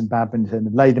tennis and badminton,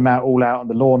 and lay them all out on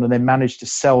the lawn, and then managed to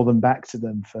sell them back to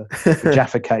them for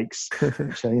Jaffa cakes,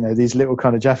 which are, these little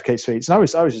kind of Jaffa cake sweets. And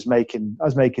I was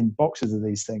making boxes of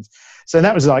these things. So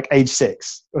that was like age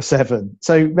 6 or 7.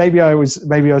 So maybe I was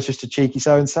just a cheeky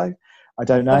so-and-so. I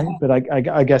don't know, but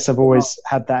I guess I've always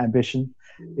had that ambition.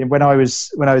 When I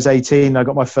was 18, I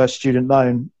got my first student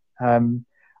loan.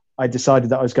 I decided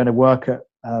that I was going to work at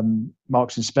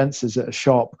Marks and Spencer's at a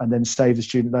shop and then save the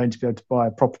student loan to be able to buy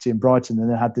a property in Brighton.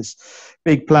 And I had this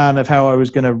big plan of how I was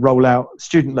going to roll out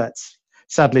student lets.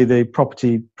 Sadly, the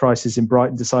property prices in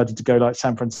Brighton decided to go like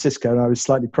San Francisco, and I was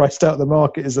slightly priced out of the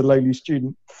market as a lowly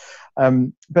student.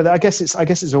 But I guess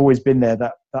it's always been there,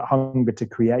 that hunger to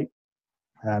create.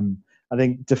 I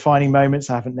think defining moments,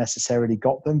 I haven't necessarily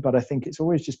got them, but I think it's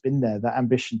always just been there, that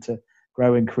ambition to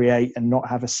grow and create and not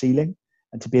have a ceiling,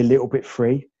 and to be a little bit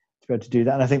free to be able to do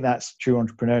that. And I think that's true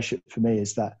entrepreneurship for me,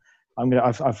 is that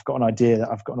I've got an idea, that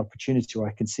I've got an opportunity where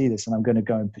I can see this, and I'm going to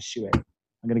go and pursue it.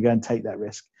 I'm going to go and take that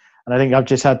risk. And I think I've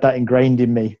just had that ingrained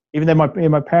in me, even though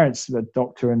my parents were a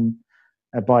doctor and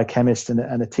a biochemist and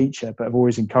a teacher, but have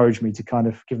always encouraged me to kind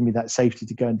of give me that safety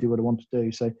to go and do what I want to do.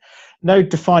 So no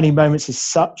defining moments as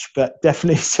such, but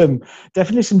definitely some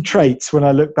traits when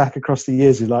I look back across the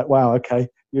years, is like, wow, okay,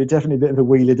 you're definitely a bit of a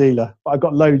wheeler dealer, but I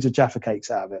got loads of Jaffa cakes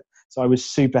out of it. So I was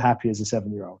super happy as a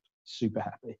 7-year-old, super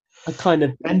happy.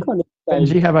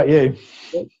 Benji, how about you?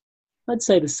 I'd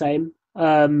say the same.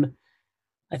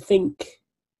 I think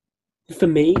for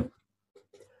me,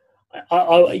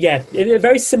 Yeah,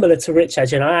 very similar to Rich,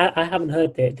 actually. And I haven't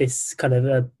heard this kind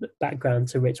of background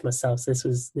to Rich myself. So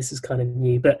this was kind of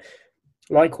new. But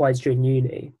likewise, during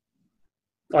uni,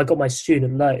 I got my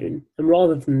student loan, and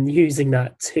rather than using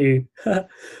that to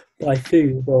buy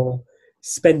food or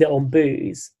spend it on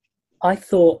booze, I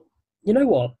thought, you know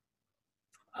what,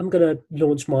 I'm gonna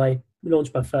launch my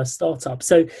first startup.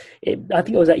 So I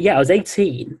think I was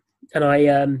 18, and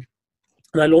I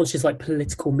launched this like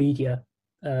political media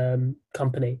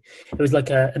company. It was like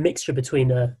a mixture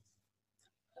between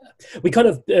we kind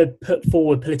of put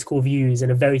forward political views in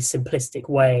a very simplistic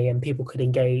way, and people could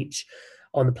engage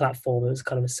on the platform. It was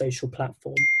kind of a social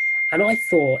platform, and I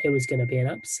thought it was going to be an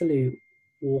absolute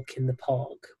walk in the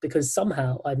park, because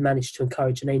somehow I'd managed to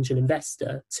encourage an angel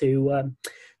investor to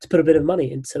put a bit of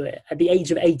money into it. At the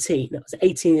age of 18, I was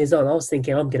 18 years old. I was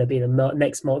thinking I'm going to be the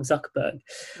next Mark Zuckerberg,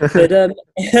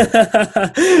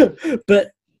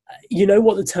 but you know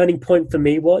what the turning point for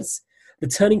me was? The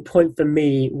turning point for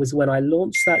me was when I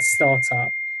launched that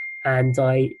startup, and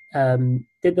I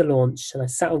did the launch, and I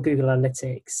sat on Google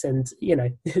Analytics, and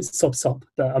sob,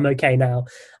 but I'm okay now.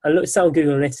 I sat on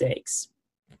Google Analytics.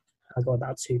 I got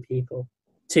about two people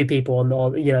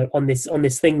on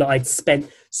this thing that I'd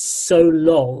spent so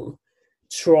long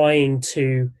trying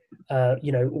to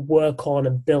work on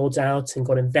and build out, and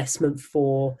got investment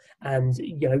for, and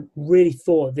really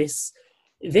thought this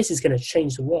is going to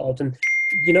change the world. And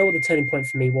you know what the turning point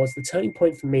for me was? The turning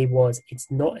point for me was, it's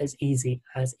not as easy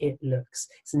as it looks.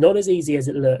 It's not as easy as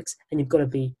it looks, and you've got to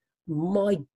be,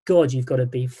 my God, you've got to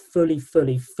be fully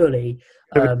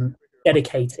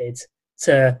dedicated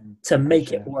to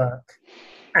make it work,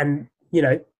 and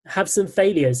have some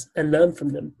failures and learn from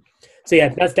them. So yeah,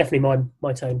 that's definitely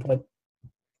my turning point.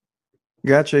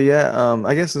 Gotcha. Yeah.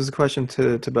 I guess this is a question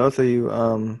to both of you.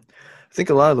 I think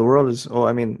a lot of the world is,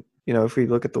 if we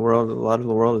look at the world, a lot of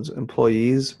the world is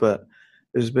employees, but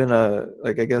there's been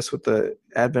I guess with the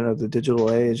advent of the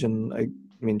digital age, and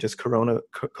just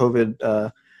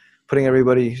COVID, putting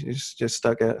everybody just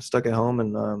stuck at home,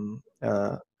 and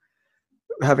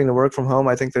having to work from home.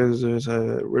 I think there's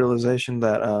a realization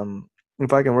that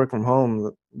if I can work from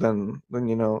home, then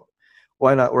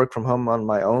why not work from home on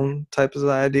my own types of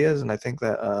ideas? And I think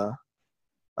that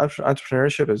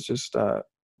entrepreneurship is just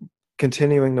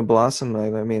continuing to blossom.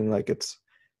 It's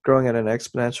growing at an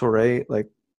exponential rate. Like,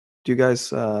 do you guys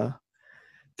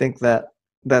think that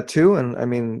too?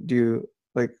 And do you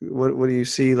what do you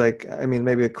see?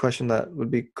 Maybe a question that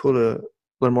would be cool to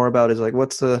learn more about is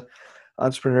what's the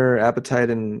entrepreneur appetite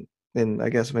in I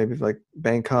guess maybe like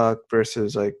Bangkok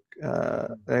versus the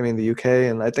UK.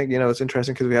 And I think it's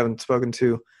interesting because we haven't spoken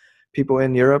to people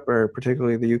in Europe, or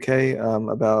particularly the UK,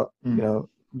 about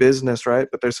business, right?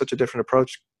 But there's such a different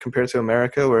approach compared to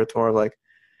America, where it's more like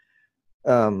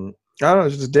I don't know,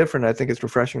 it's just different. I think it's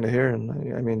refreshing to hear,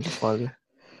 and just wanted to.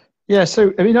 Yeah, so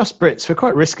us Brits, we're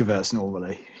quite risk averse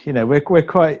normally. We're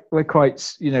quite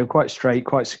straight,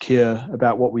 quite secure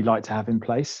about what we like to have in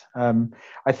place.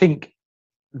 I think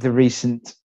the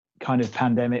recent kind of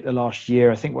pandemic, the last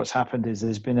year, I think what's happened is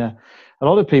there's been a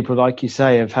lot of people, like you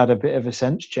say, have had a bit of a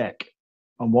sense check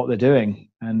on what they're doing,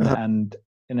 and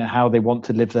how they want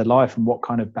to live their life, and what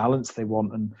kind of balance they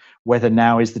want, and whether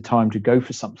now is the time to go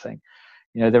for something.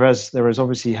 There has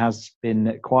obviously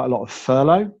been quite a lot of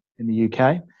furlough in the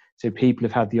UK. So people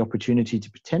have had the opportunity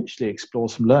to potentially explore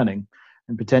some learning,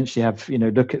 and potentially have,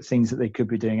 look at things that they could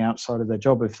be doing outside of their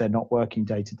job if they're not working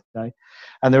day to day.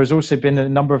 And there has also been a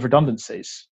number of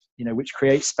redundancies, which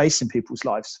create space in people's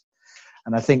lives.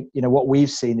 And I think, what we've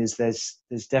seen is there's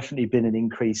definitely been an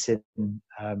increase in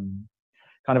kind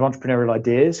of entrepreneurial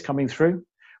ideas coming through.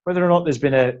 Whether or not there's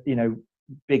been a,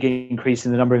 big increase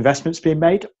in the number of investments being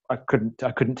made, I couldn't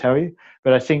tell you.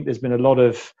 But I think there's been a lot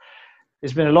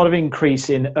of increase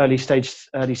in early stage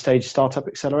startup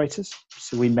accelerators.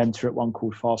 So we mentor at one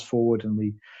called Fast Forward, and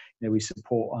we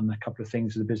support on a couple of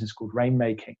things with a business called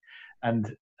Rainmaking,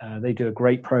 and they do a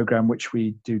great program which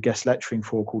we do guest lecturing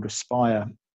for, called Aspire,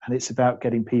 and it's about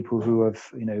getting people who have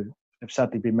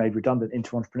sadly been made redundant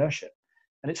into entrepreneurship,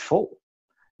 and it's full.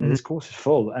 This course is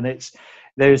full, and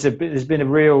there's been a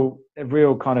real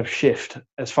kind of shift,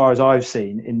 as far as I've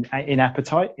seen, in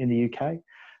appetite in the UK.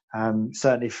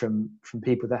 Certainly from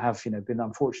people that have been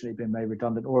unfortunately been made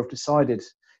redundant, or have decided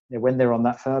when they're on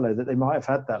that furlough that they might have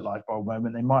had that light bulb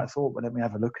moment. They might have thought, well, let me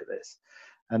have a look at this,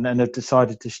 and then have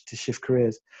decided to shift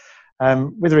careers.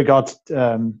 With regard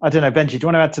to, I don't know, Benji, do you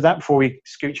want to add to that before we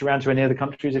scooch around to any other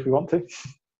countries if we want to?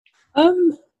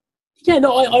 Yeah,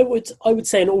 no, I would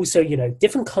say, and also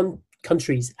different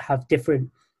countries have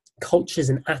different cultures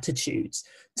and attitudes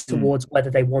towards whether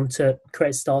they want to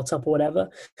create a startup or whatever.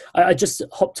 I just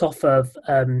hopped off of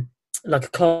like a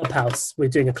Clubhouse. We're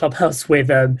doing a Clubhouse with,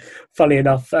 funnily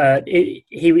enough,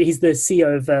 he's the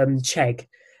CEO of Chegg.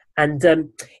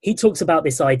 And he talks about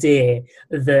this idea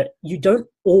that you don't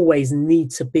always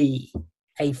need to be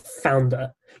a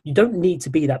founder. You don't need to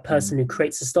be that person who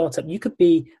creates a startup. You could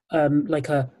be like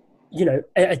a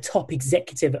top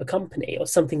executive at a company or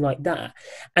something like that.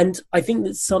 And I think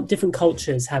that some different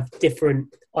cultures have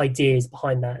different ideas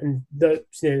behind that. And there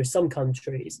are some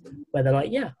countries where they're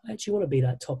like, yeah, I actually want to be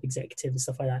that top executive and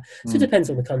stuff like that. So it depends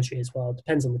on the country as well. It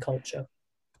depends on the culture.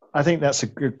 I think that's a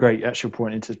great actual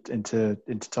point into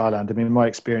Thailand. I mean, my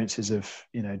experiences of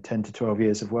 10 to 12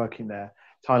 years of working there,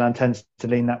 Thailand tends to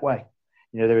lean that way.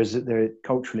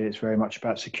 Culturally, it's very much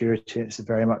about security. It's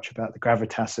very much about the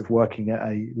gravitas of working at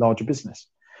a larger business.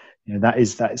 That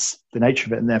is the nature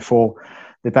of it, and therefore,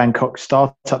 the Bangkok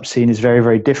startup scene is very,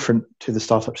 very different to the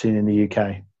startup scene in the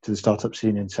UK, to the startup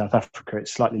scene in South Africa.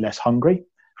 It's slightly less hungry,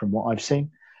 from what I've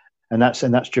seen, and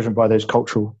that's driven by those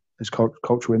cultural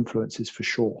influences for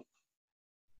sure.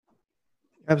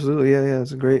 Absolutely, yeah.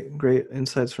 It's a great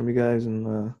insights from you guys,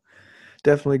 and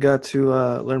definitely got to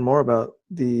learn more about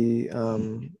the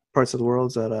parts of the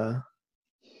world that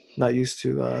not used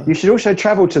to. You should also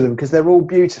travel to them because they're all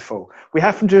beautiful. We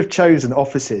happen to have chosen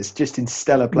offices just in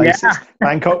stellar places.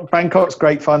 Yeah. Bangkok's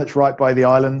great fun. It's right by the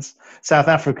islands. South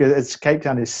Africa, Cape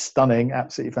Town is stunning,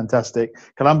 absolutely fantastic.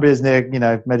 Colombia is near,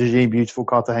 Medellin, beautiful.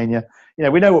 Cartagena.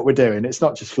 We know what we're doing. It's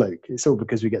not just fluke. It's all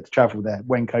because we get to travel there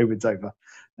when COVID's over,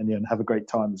 and have a great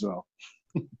time as well.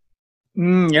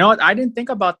 You know what? I didn't think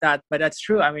about that, but that's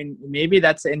true. I mean, maybe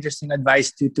that's interesting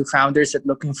advice to founders that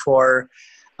looking for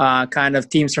kind of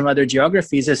teams from other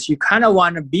geographies. Is you kind of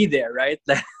want to be there, right?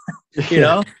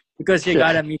 Because you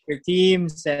gotta meet your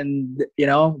teams and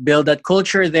build that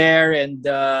culture there and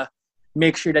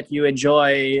make sure that you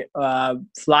enjoy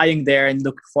flying there and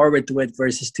look forward to it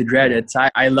versus to dread it. So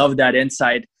I love that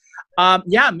insight.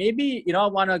 Maybe I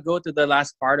want to go to the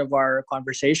last part of our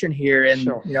conversation here, and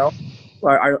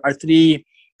our three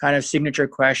kind of signature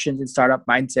questions in startup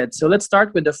mindset. So let's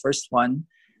start with the first one,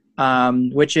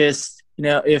 which is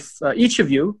if each of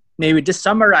you maybe just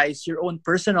summarize your own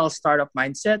personal startup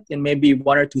mindset in maybe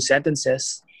 1 or 2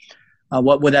 sentences,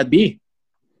 what would that be?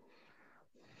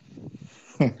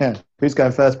 Who's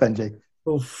going first, Benji?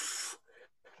 Oof.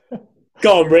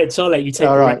 Go on, Rich. I'll let you take it.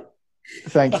 All right.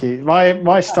 Thank you.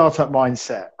 My startup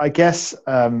mindset, I guess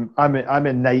I'm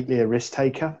innately a risk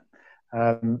taker.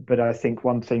 But I think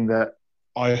one thing that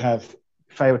I have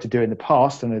failed to do in the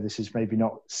past, I know this is maybe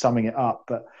not summing it up,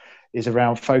 but is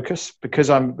around focus. Because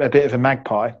I'm a bit of a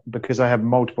magpie, because I have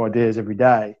multiple ideas every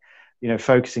day,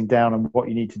 focusing down on what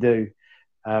you need to do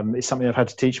is something I've had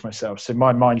to teach myself. So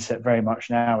my mindset very much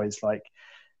now is like,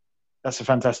 that's a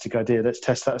fantastic idea. Let's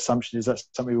test that assumption. Is that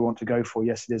something we want to go for?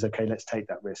 Yes, it is. Okay, let's take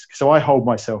that risk. So I hold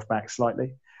myself back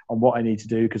slightly on what I need to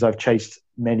do because I've chased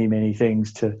many, many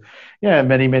things to,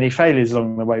 many, many failures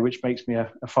along the way, which makes me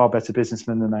a far better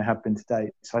businessman than I have been to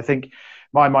date. So I think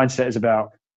my mindset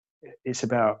is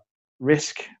about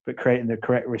risk, but creating the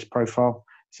correct risk profile.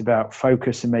 It's about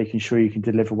focus and making sure you can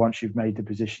deliver once you've made the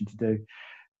position to do.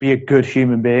 Be a good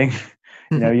human being.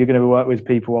 You're going to work with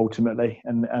people ultimately,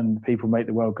 and people make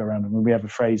the world go round. And we have a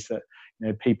phrase that,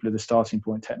 people are the starting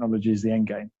point, technology is the end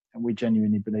game. And we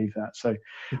genuinely believe that. So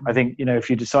I think, if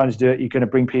you decide to do it, you're going to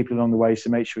bring people along the way. So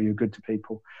make sure you're good to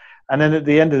people. And then at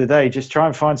the end of the day, just try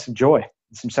and find some joy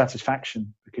and some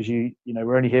satisfaction, because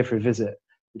we're only here for a visit.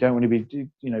 We don't want to be,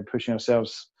 pushing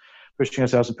ourselves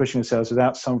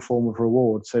without some form of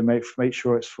reward. So make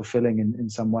sure it's fulfilling in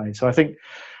some way. So I think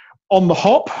on the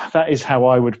hop, that is how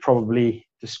I would probably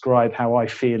describe how I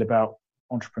feel about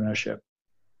entrepreneurship.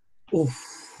 Oof,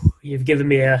 you've given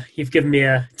me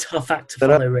a tough act to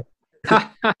follow, Rick.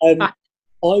 I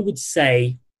would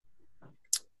say,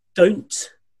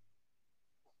 don't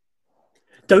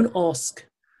ask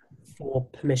for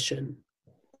permission.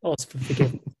 Ask for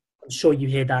forgiveness. I'm sure you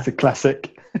hear that. It's a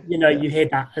classic. You hear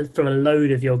that from a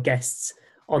load of your guests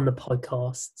on the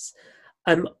podcasts.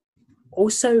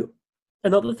 Also,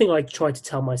 another thing I try to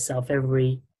tell myself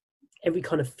every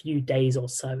kind of few days or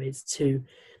so is to,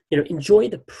 enjoy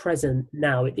the present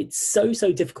now. It's so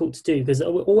difficult to do because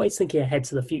we're always thinking ahead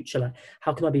to the future. Like,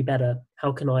 how can I be better?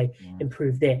 How can I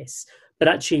improve this? But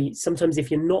actually, sometimes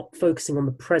if you're not focusing on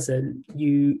the present,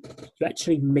 you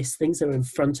actually miss things that are in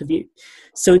front of you.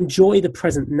 So enjoy the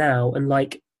present now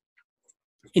and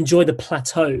enjoy the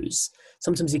plateaus.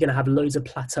 Sometimes you're going to have loads of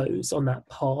plateaus on that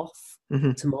path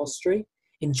to mastery.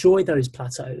 Enjoy those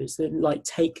plateaus and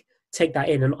take that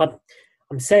in. And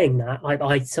I'm saying that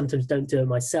I sometimes don't do it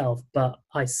myself, but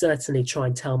I certainly try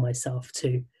and tell myself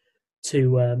to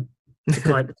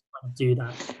kind of do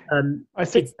that. I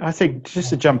think just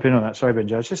to jump in on that, sorry,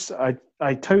 Benji,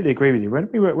 I totally agree with you.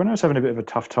 When I was having a bit of a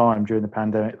tough time during the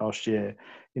pandemic last year,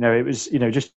 it was,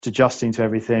 just adjusting to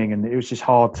everything, and it was just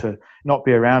hard to not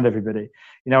be around everybody.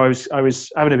 I was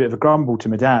having a bit of a grumble to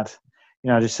my dad.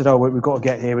 I just said, "Oh, we've got to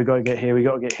get here, we've got to get here, we've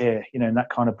got to get here," and that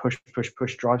kind of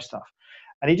push drive stuff.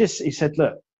 And he said,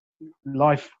 "Look,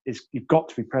 life is, you've got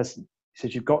to be present." He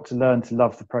said, "You've got to learn to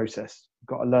love the process.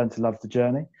 You've got to learn to love the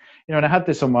journey." And I had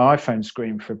this on my iPhone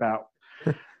screen for about,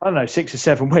 I don't know, 6 or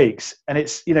 7 weeks. And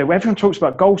it's, everyone talks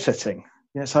about goal setting.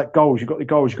 It's like goals. You've got the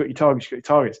goals, you've got your targets, you've got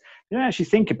your targets. You don't actually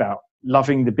think about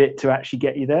loving the bit to actually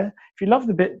get you there. If you love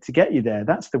the bit to get you there,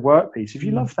 that's the work piece. If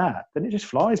you love that, then it just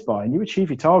flies by and you achieve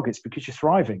your targets because you're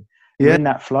thriving. You're in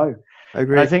that flow. I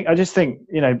agree. I just think,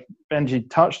 Benji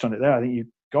touched on it there. I think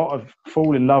you've got to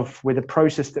fall in love with a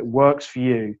process that works for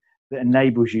you, that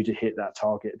enables you to hit that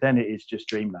target. Then it is just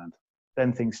dreamland.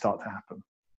 Then things start to happen.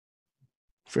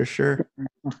 For sure.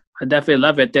 I definitely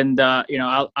love it. And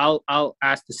I'll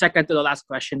ask the second to the last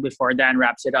question before Dan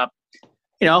wraps it up.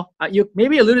 You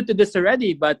maybe alluded to this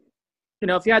already, but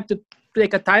if you had to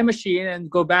take a time machine and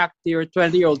go back to your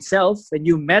 20-year-old self and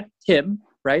you met him,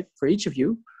 right, for each of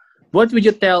you, what would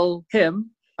you tell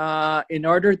him in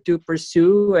order to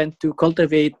pursue and to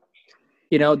cultivate,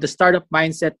 the startup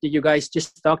mindset that you guys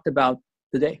just talked about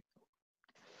today?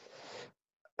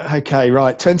 Okay,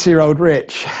 right. 20-year-old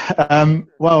Rich.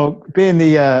 Well, being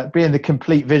the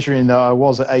complete visionary that I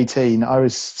was at 18, I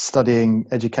was studying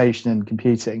education and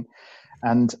computing,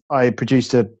 and I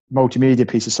produced a multimedia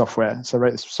piece of software. So I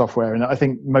wrote this software, and I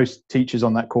think most teachers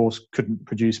on that course couldn't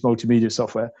produce multimedia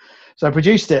software. So I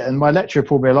produced it, and my lecturer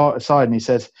pulled me aside and he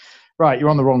said, "Right,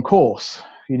 you're on the wrong course.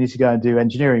 You need to go and do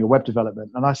engineering or web development."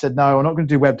 And I said, "No, I'm not going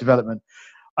to do web development.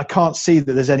 I can't see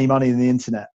that there's any money in the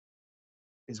internet,"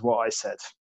 is what I said.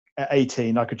 At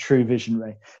 18, like a true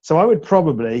visionary. So I would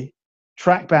probably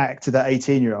track back to that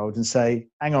 18-year-old and say,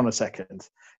 hang on a second.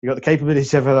 You've got the capability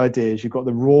to have ideas. You've got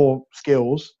the raw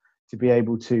skills to be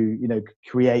able to,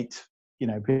 create,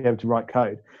 be able to write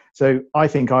code. So I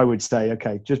think I would say,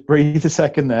 okay, just breathe a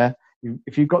second there.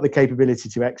 If you've got the capability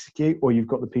to execute, or you've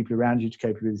got the people around you to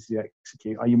capability to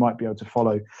execute, you might be able to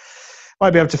follow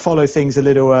things a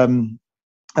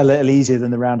little easier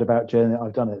than the roundabout journey that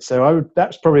I've done it. So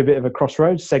that's probably a bit of a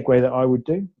crossroads segue that I would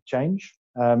do, change.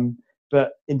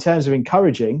 But in terms of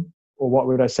encouraging, or what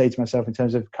would I say to myself in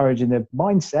terms of encouraging the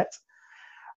mindset,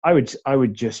 I would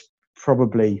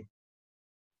probably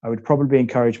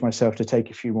encourage myself to take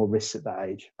a few more risks at that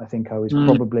age. I think I was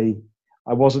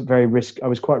I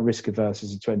was quite risk averse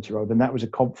as a 20-year-old, and that was a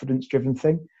confidence driven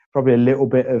thing, probably a little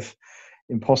bit of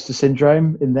imposter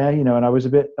syndrome in there, and I was a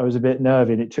bit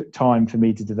nervy, and it took time for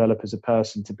me to develop as a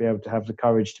person to be able to have the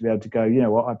courage to be able to go,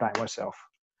 I back myself.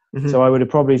 Mm-hmm. So I would have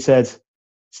probably said,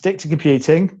 stick to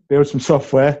computing, build some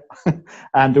software,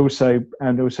 and also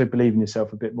believe in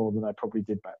yourself a bit more than I probably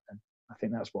did back then. I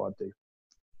think that's what I'd do.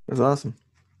 That's awesome.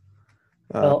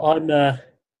 Well, I'm that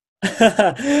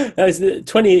was the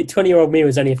 20-year-old me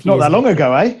was only a few not years that long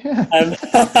ago, eh?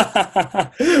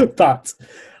 But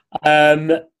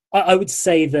I would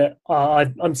say that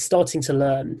I'm starting to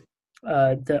learn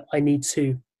that I need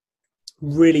to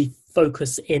really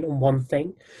focus in on one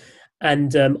thing.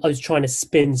 And I was trying to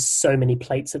spin so many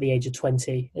plates at the age of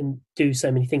 20 and do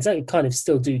so many things. I kind of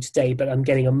still do today, but I'm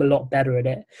getting a lot better at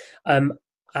it.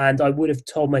 And I would have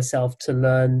told myself to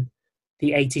learn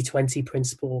the 80-20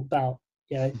 principle about,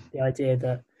 the idea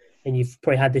that, and you've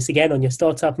probably had this again on your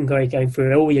startup and going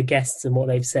through all your guests and what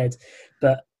they've said,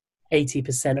 but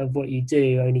 80% of what you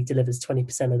do only delivers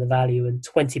 20% of the value, and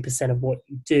 20% of what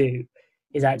you do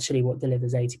is actually what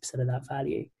delivers 80% of that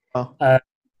value. Oh.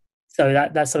 So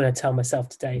that's something I tell myself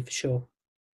today for sure.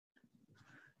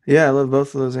 Yeah, I love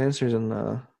both of those answers,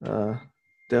 and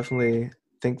definitely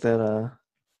think that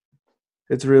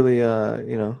it's really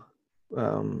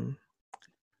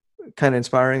kind of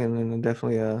inspiring, and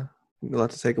definitely a lot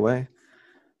to take away.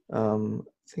 I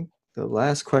think the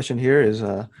last question here is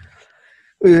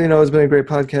it's been a great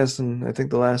podcast, and I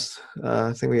think the last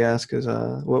thing we ask is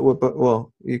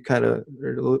well, you kind of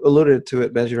alluded to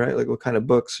it, Benji, right? Like what kind of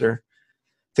books or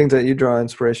things that you draw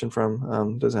inspiration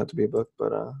from. Doesn't have to be a book,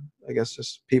 but I guess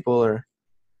just people, or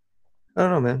I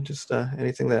don't know, man, just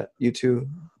anything that you two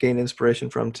gain inspiration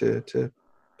from to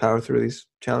power through these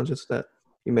challenges that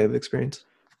you may have experienced.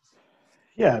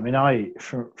 Yeah, I mean,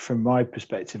 from my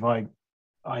perspective, I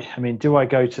mean, do I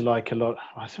go to like a lot?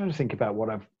 I sort of think about what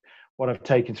I've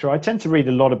taken through. I tend to read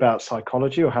a lot about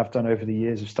psychology, or have done over the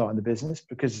years of starting the business,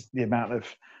 because the amount of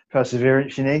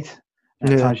perseverance you need.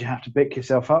 At times you have to pick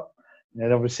yourself up.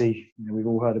 Obviously, we've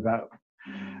all heard about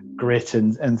grit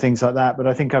and things like that, but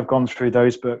I think I've gone through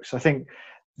those books. I think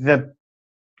the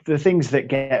things that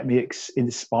get me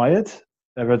inspired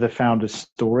are the founders'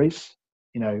 stories,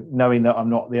 knowing that I'm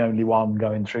not the only one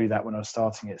going through that when I was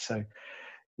starting it. So,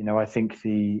 I think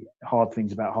the Hard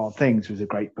Things About Hard Things was a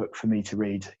great book for me to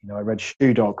read. I read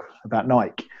Shoe Dog about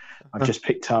Nike. I've just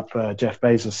picked up Jeff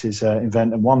Bezos's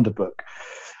Invent and Wonder book.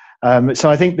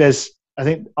 So I think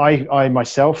I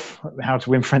myself, How to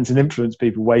Win Friends and Influence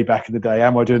People way back in the day.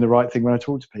 Am I doing the right thing when I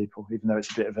talk to people, even though it's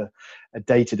a bit of a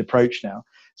dated approach now?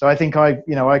 So I think I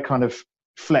kind of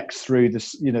flex through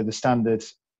this, the standard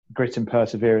grit and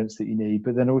perseverance that you need,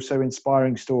 but then also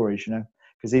inspiring stories,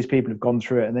 because these people have gone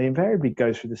through it and they invariably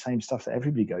go through the same stuff that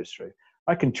everybody goes through.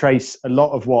 I can trace a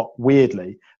lot of what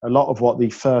the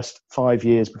first 5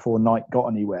 years before Nike got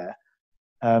anywhere,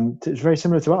 it's very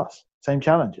similar to us, same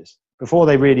challenges. Before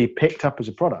they really picked up as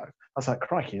a product, I was like,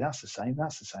 crikey, that's the same.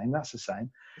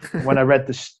 And when I read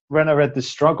the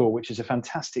Struggle, which is a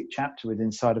fantastic chapter with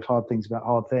Inside of Hard Things About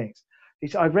Hard Things,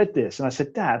 I read this and I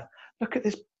said, Dad, look at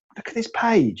this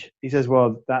page. He says,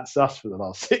 well, that's us for the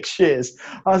last 6 years.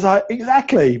 I was like,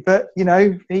 exactly. But, he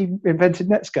invented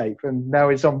Netscape and now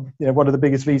it's on one of the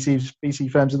biggest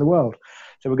VC firms in the world.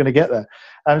 So we're going to get there.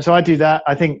 So I do that.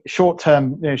 I think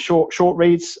short-term, short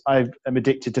reads, I am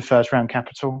addicted to First Round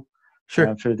Capital.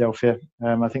 Sure. Philadelphia.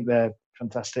 I think they're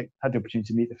fantastic. Had the opportunity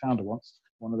to meet the founder once,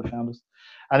 one of the founders.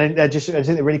 And then I think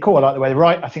they're really cool. I like the way they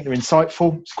write. I think they're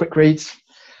insightful. It's quick reads.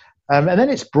 And then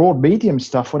it's broad medium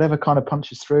stuff, whatever kind of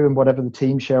punches through and whatever the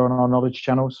team share on our knowledge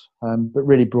channels, but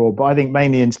really broad. But I think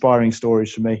mainly inspiring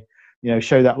stories for me,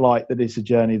 show that light that it's a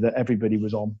journey that everybody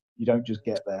was on. You don't just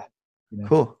get there.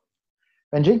 Cool.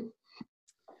 Benji?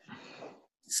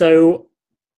 So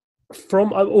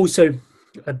I'm also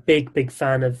a big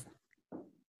fan of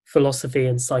philosophy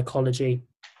and psychology,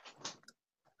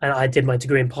 and I did my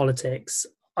degree in politics.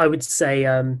 I would say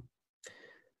there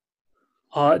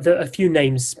are a few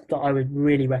names that I would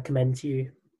really recommend to you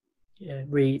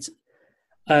read.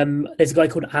 There's a guy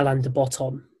called Alain de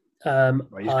Botton.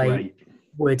 I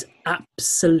would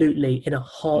absolutely, in a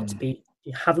heartbeat, if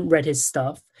you haven't read his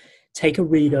stuff, take a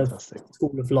read of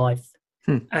School of Life.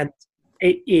 And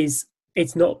it's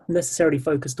not necessarily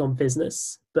focused on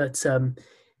business, but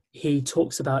he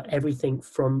talks about everything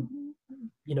from,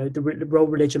 the role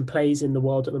religion plays in the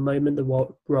world at the moment,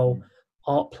 the role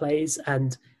art plays,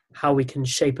 and how we can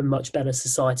shape a much better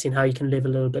society and how you can live a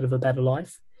little bit of a better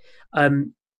life. I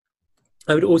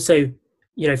would also,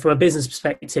 from a business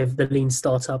perspective, the Lean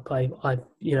Startup,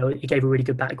 it gave a really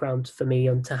good background for me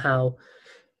onto how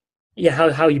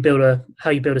you build a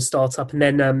startup. And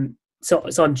then, so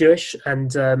I'm Jewish,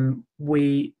 and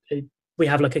we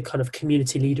have like a kind of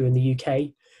community leader in the UK,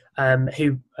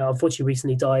 who unfortunately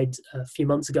recently died a few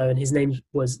months ago, and his name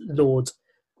was Lord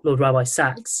Rabbi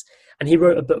Sachs, and he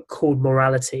wrote a book called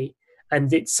Morality,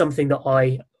 and it's something that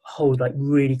I hold like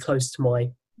really close to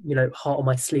my heart on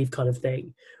my sleeve kind of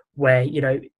thing, where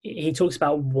he talks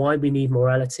about why we need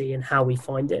morality and how we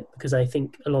find it, because I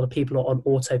think a lot of people are on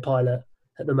autopilot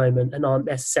at the moment and aren't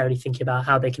necessarily thinking about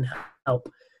how they can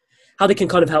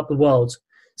kind of help the world.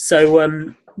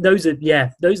 So those are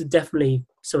definitely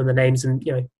some of the names, and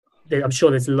I'm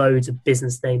sure there's loads of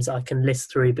business names that I can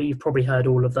list through, but you've probably heard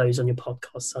all of those on your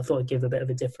podcast. So I thought I'd give a bit of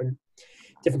a different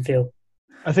feel.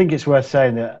 I think it's worth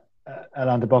saying that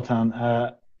Alain de Botton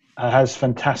has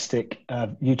fantastic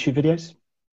YouTube videos,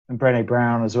 and Brené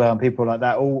Brown as well, and people like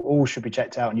that all should be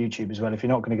checked out on YouTube as well. If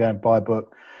you're not going to go and buy a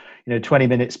book,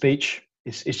 20-minute speech,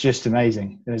 it's just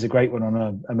amazing. There's a great one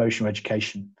on emotional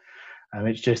education.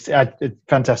 It's just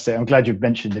fantastic. I'm glad you've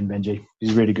mentioned him, Benji.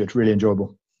 He's really good, really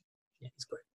enjoyable. Yeah, it's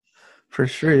great. For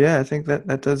sure, yeah. I think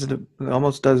that does it.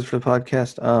 Almost does it for the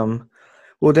podcast.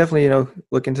 We'll definitely,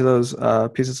 look into those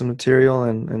pieces of material,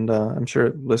 and I'm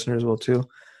sure listeners will too.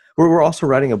 We're also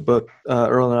writing a book,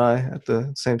 Earl and I, at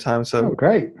the same time. So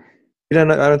great. I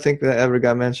don't think that ever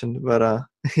got mentioned, but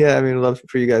yeah, I mean, I'd love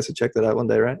for you guys to check that out one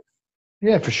day, right?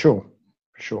 Yeah, for sure.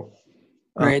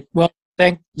 Great. Well,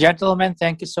 gentlemen,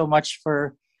 thank you so much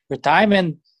for your time,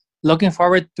 and looking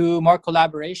forward to more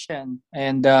collaboration.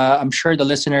 And I'm sure the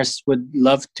listeners would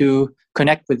love to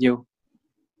connect with you.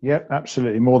 Yep,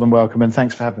 absolutely. More than welcome. And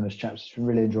thanks for having us, chaps. It's been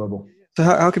really enjoyable. So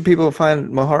how can people find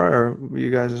Mahara, or you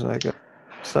guys like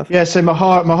stuff? Yeah, so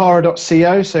mahara.co,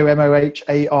 so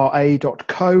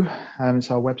mohara.co.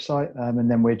 It's our website.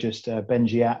 And then we're just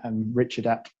Benji at and Richard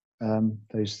at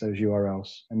those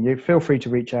URLs. And you feel free to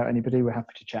reach out, anybody. We're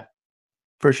happy to chat.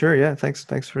 For sure, yeah. Thanks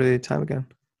for the time again.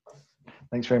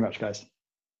 Thanks very much, guys.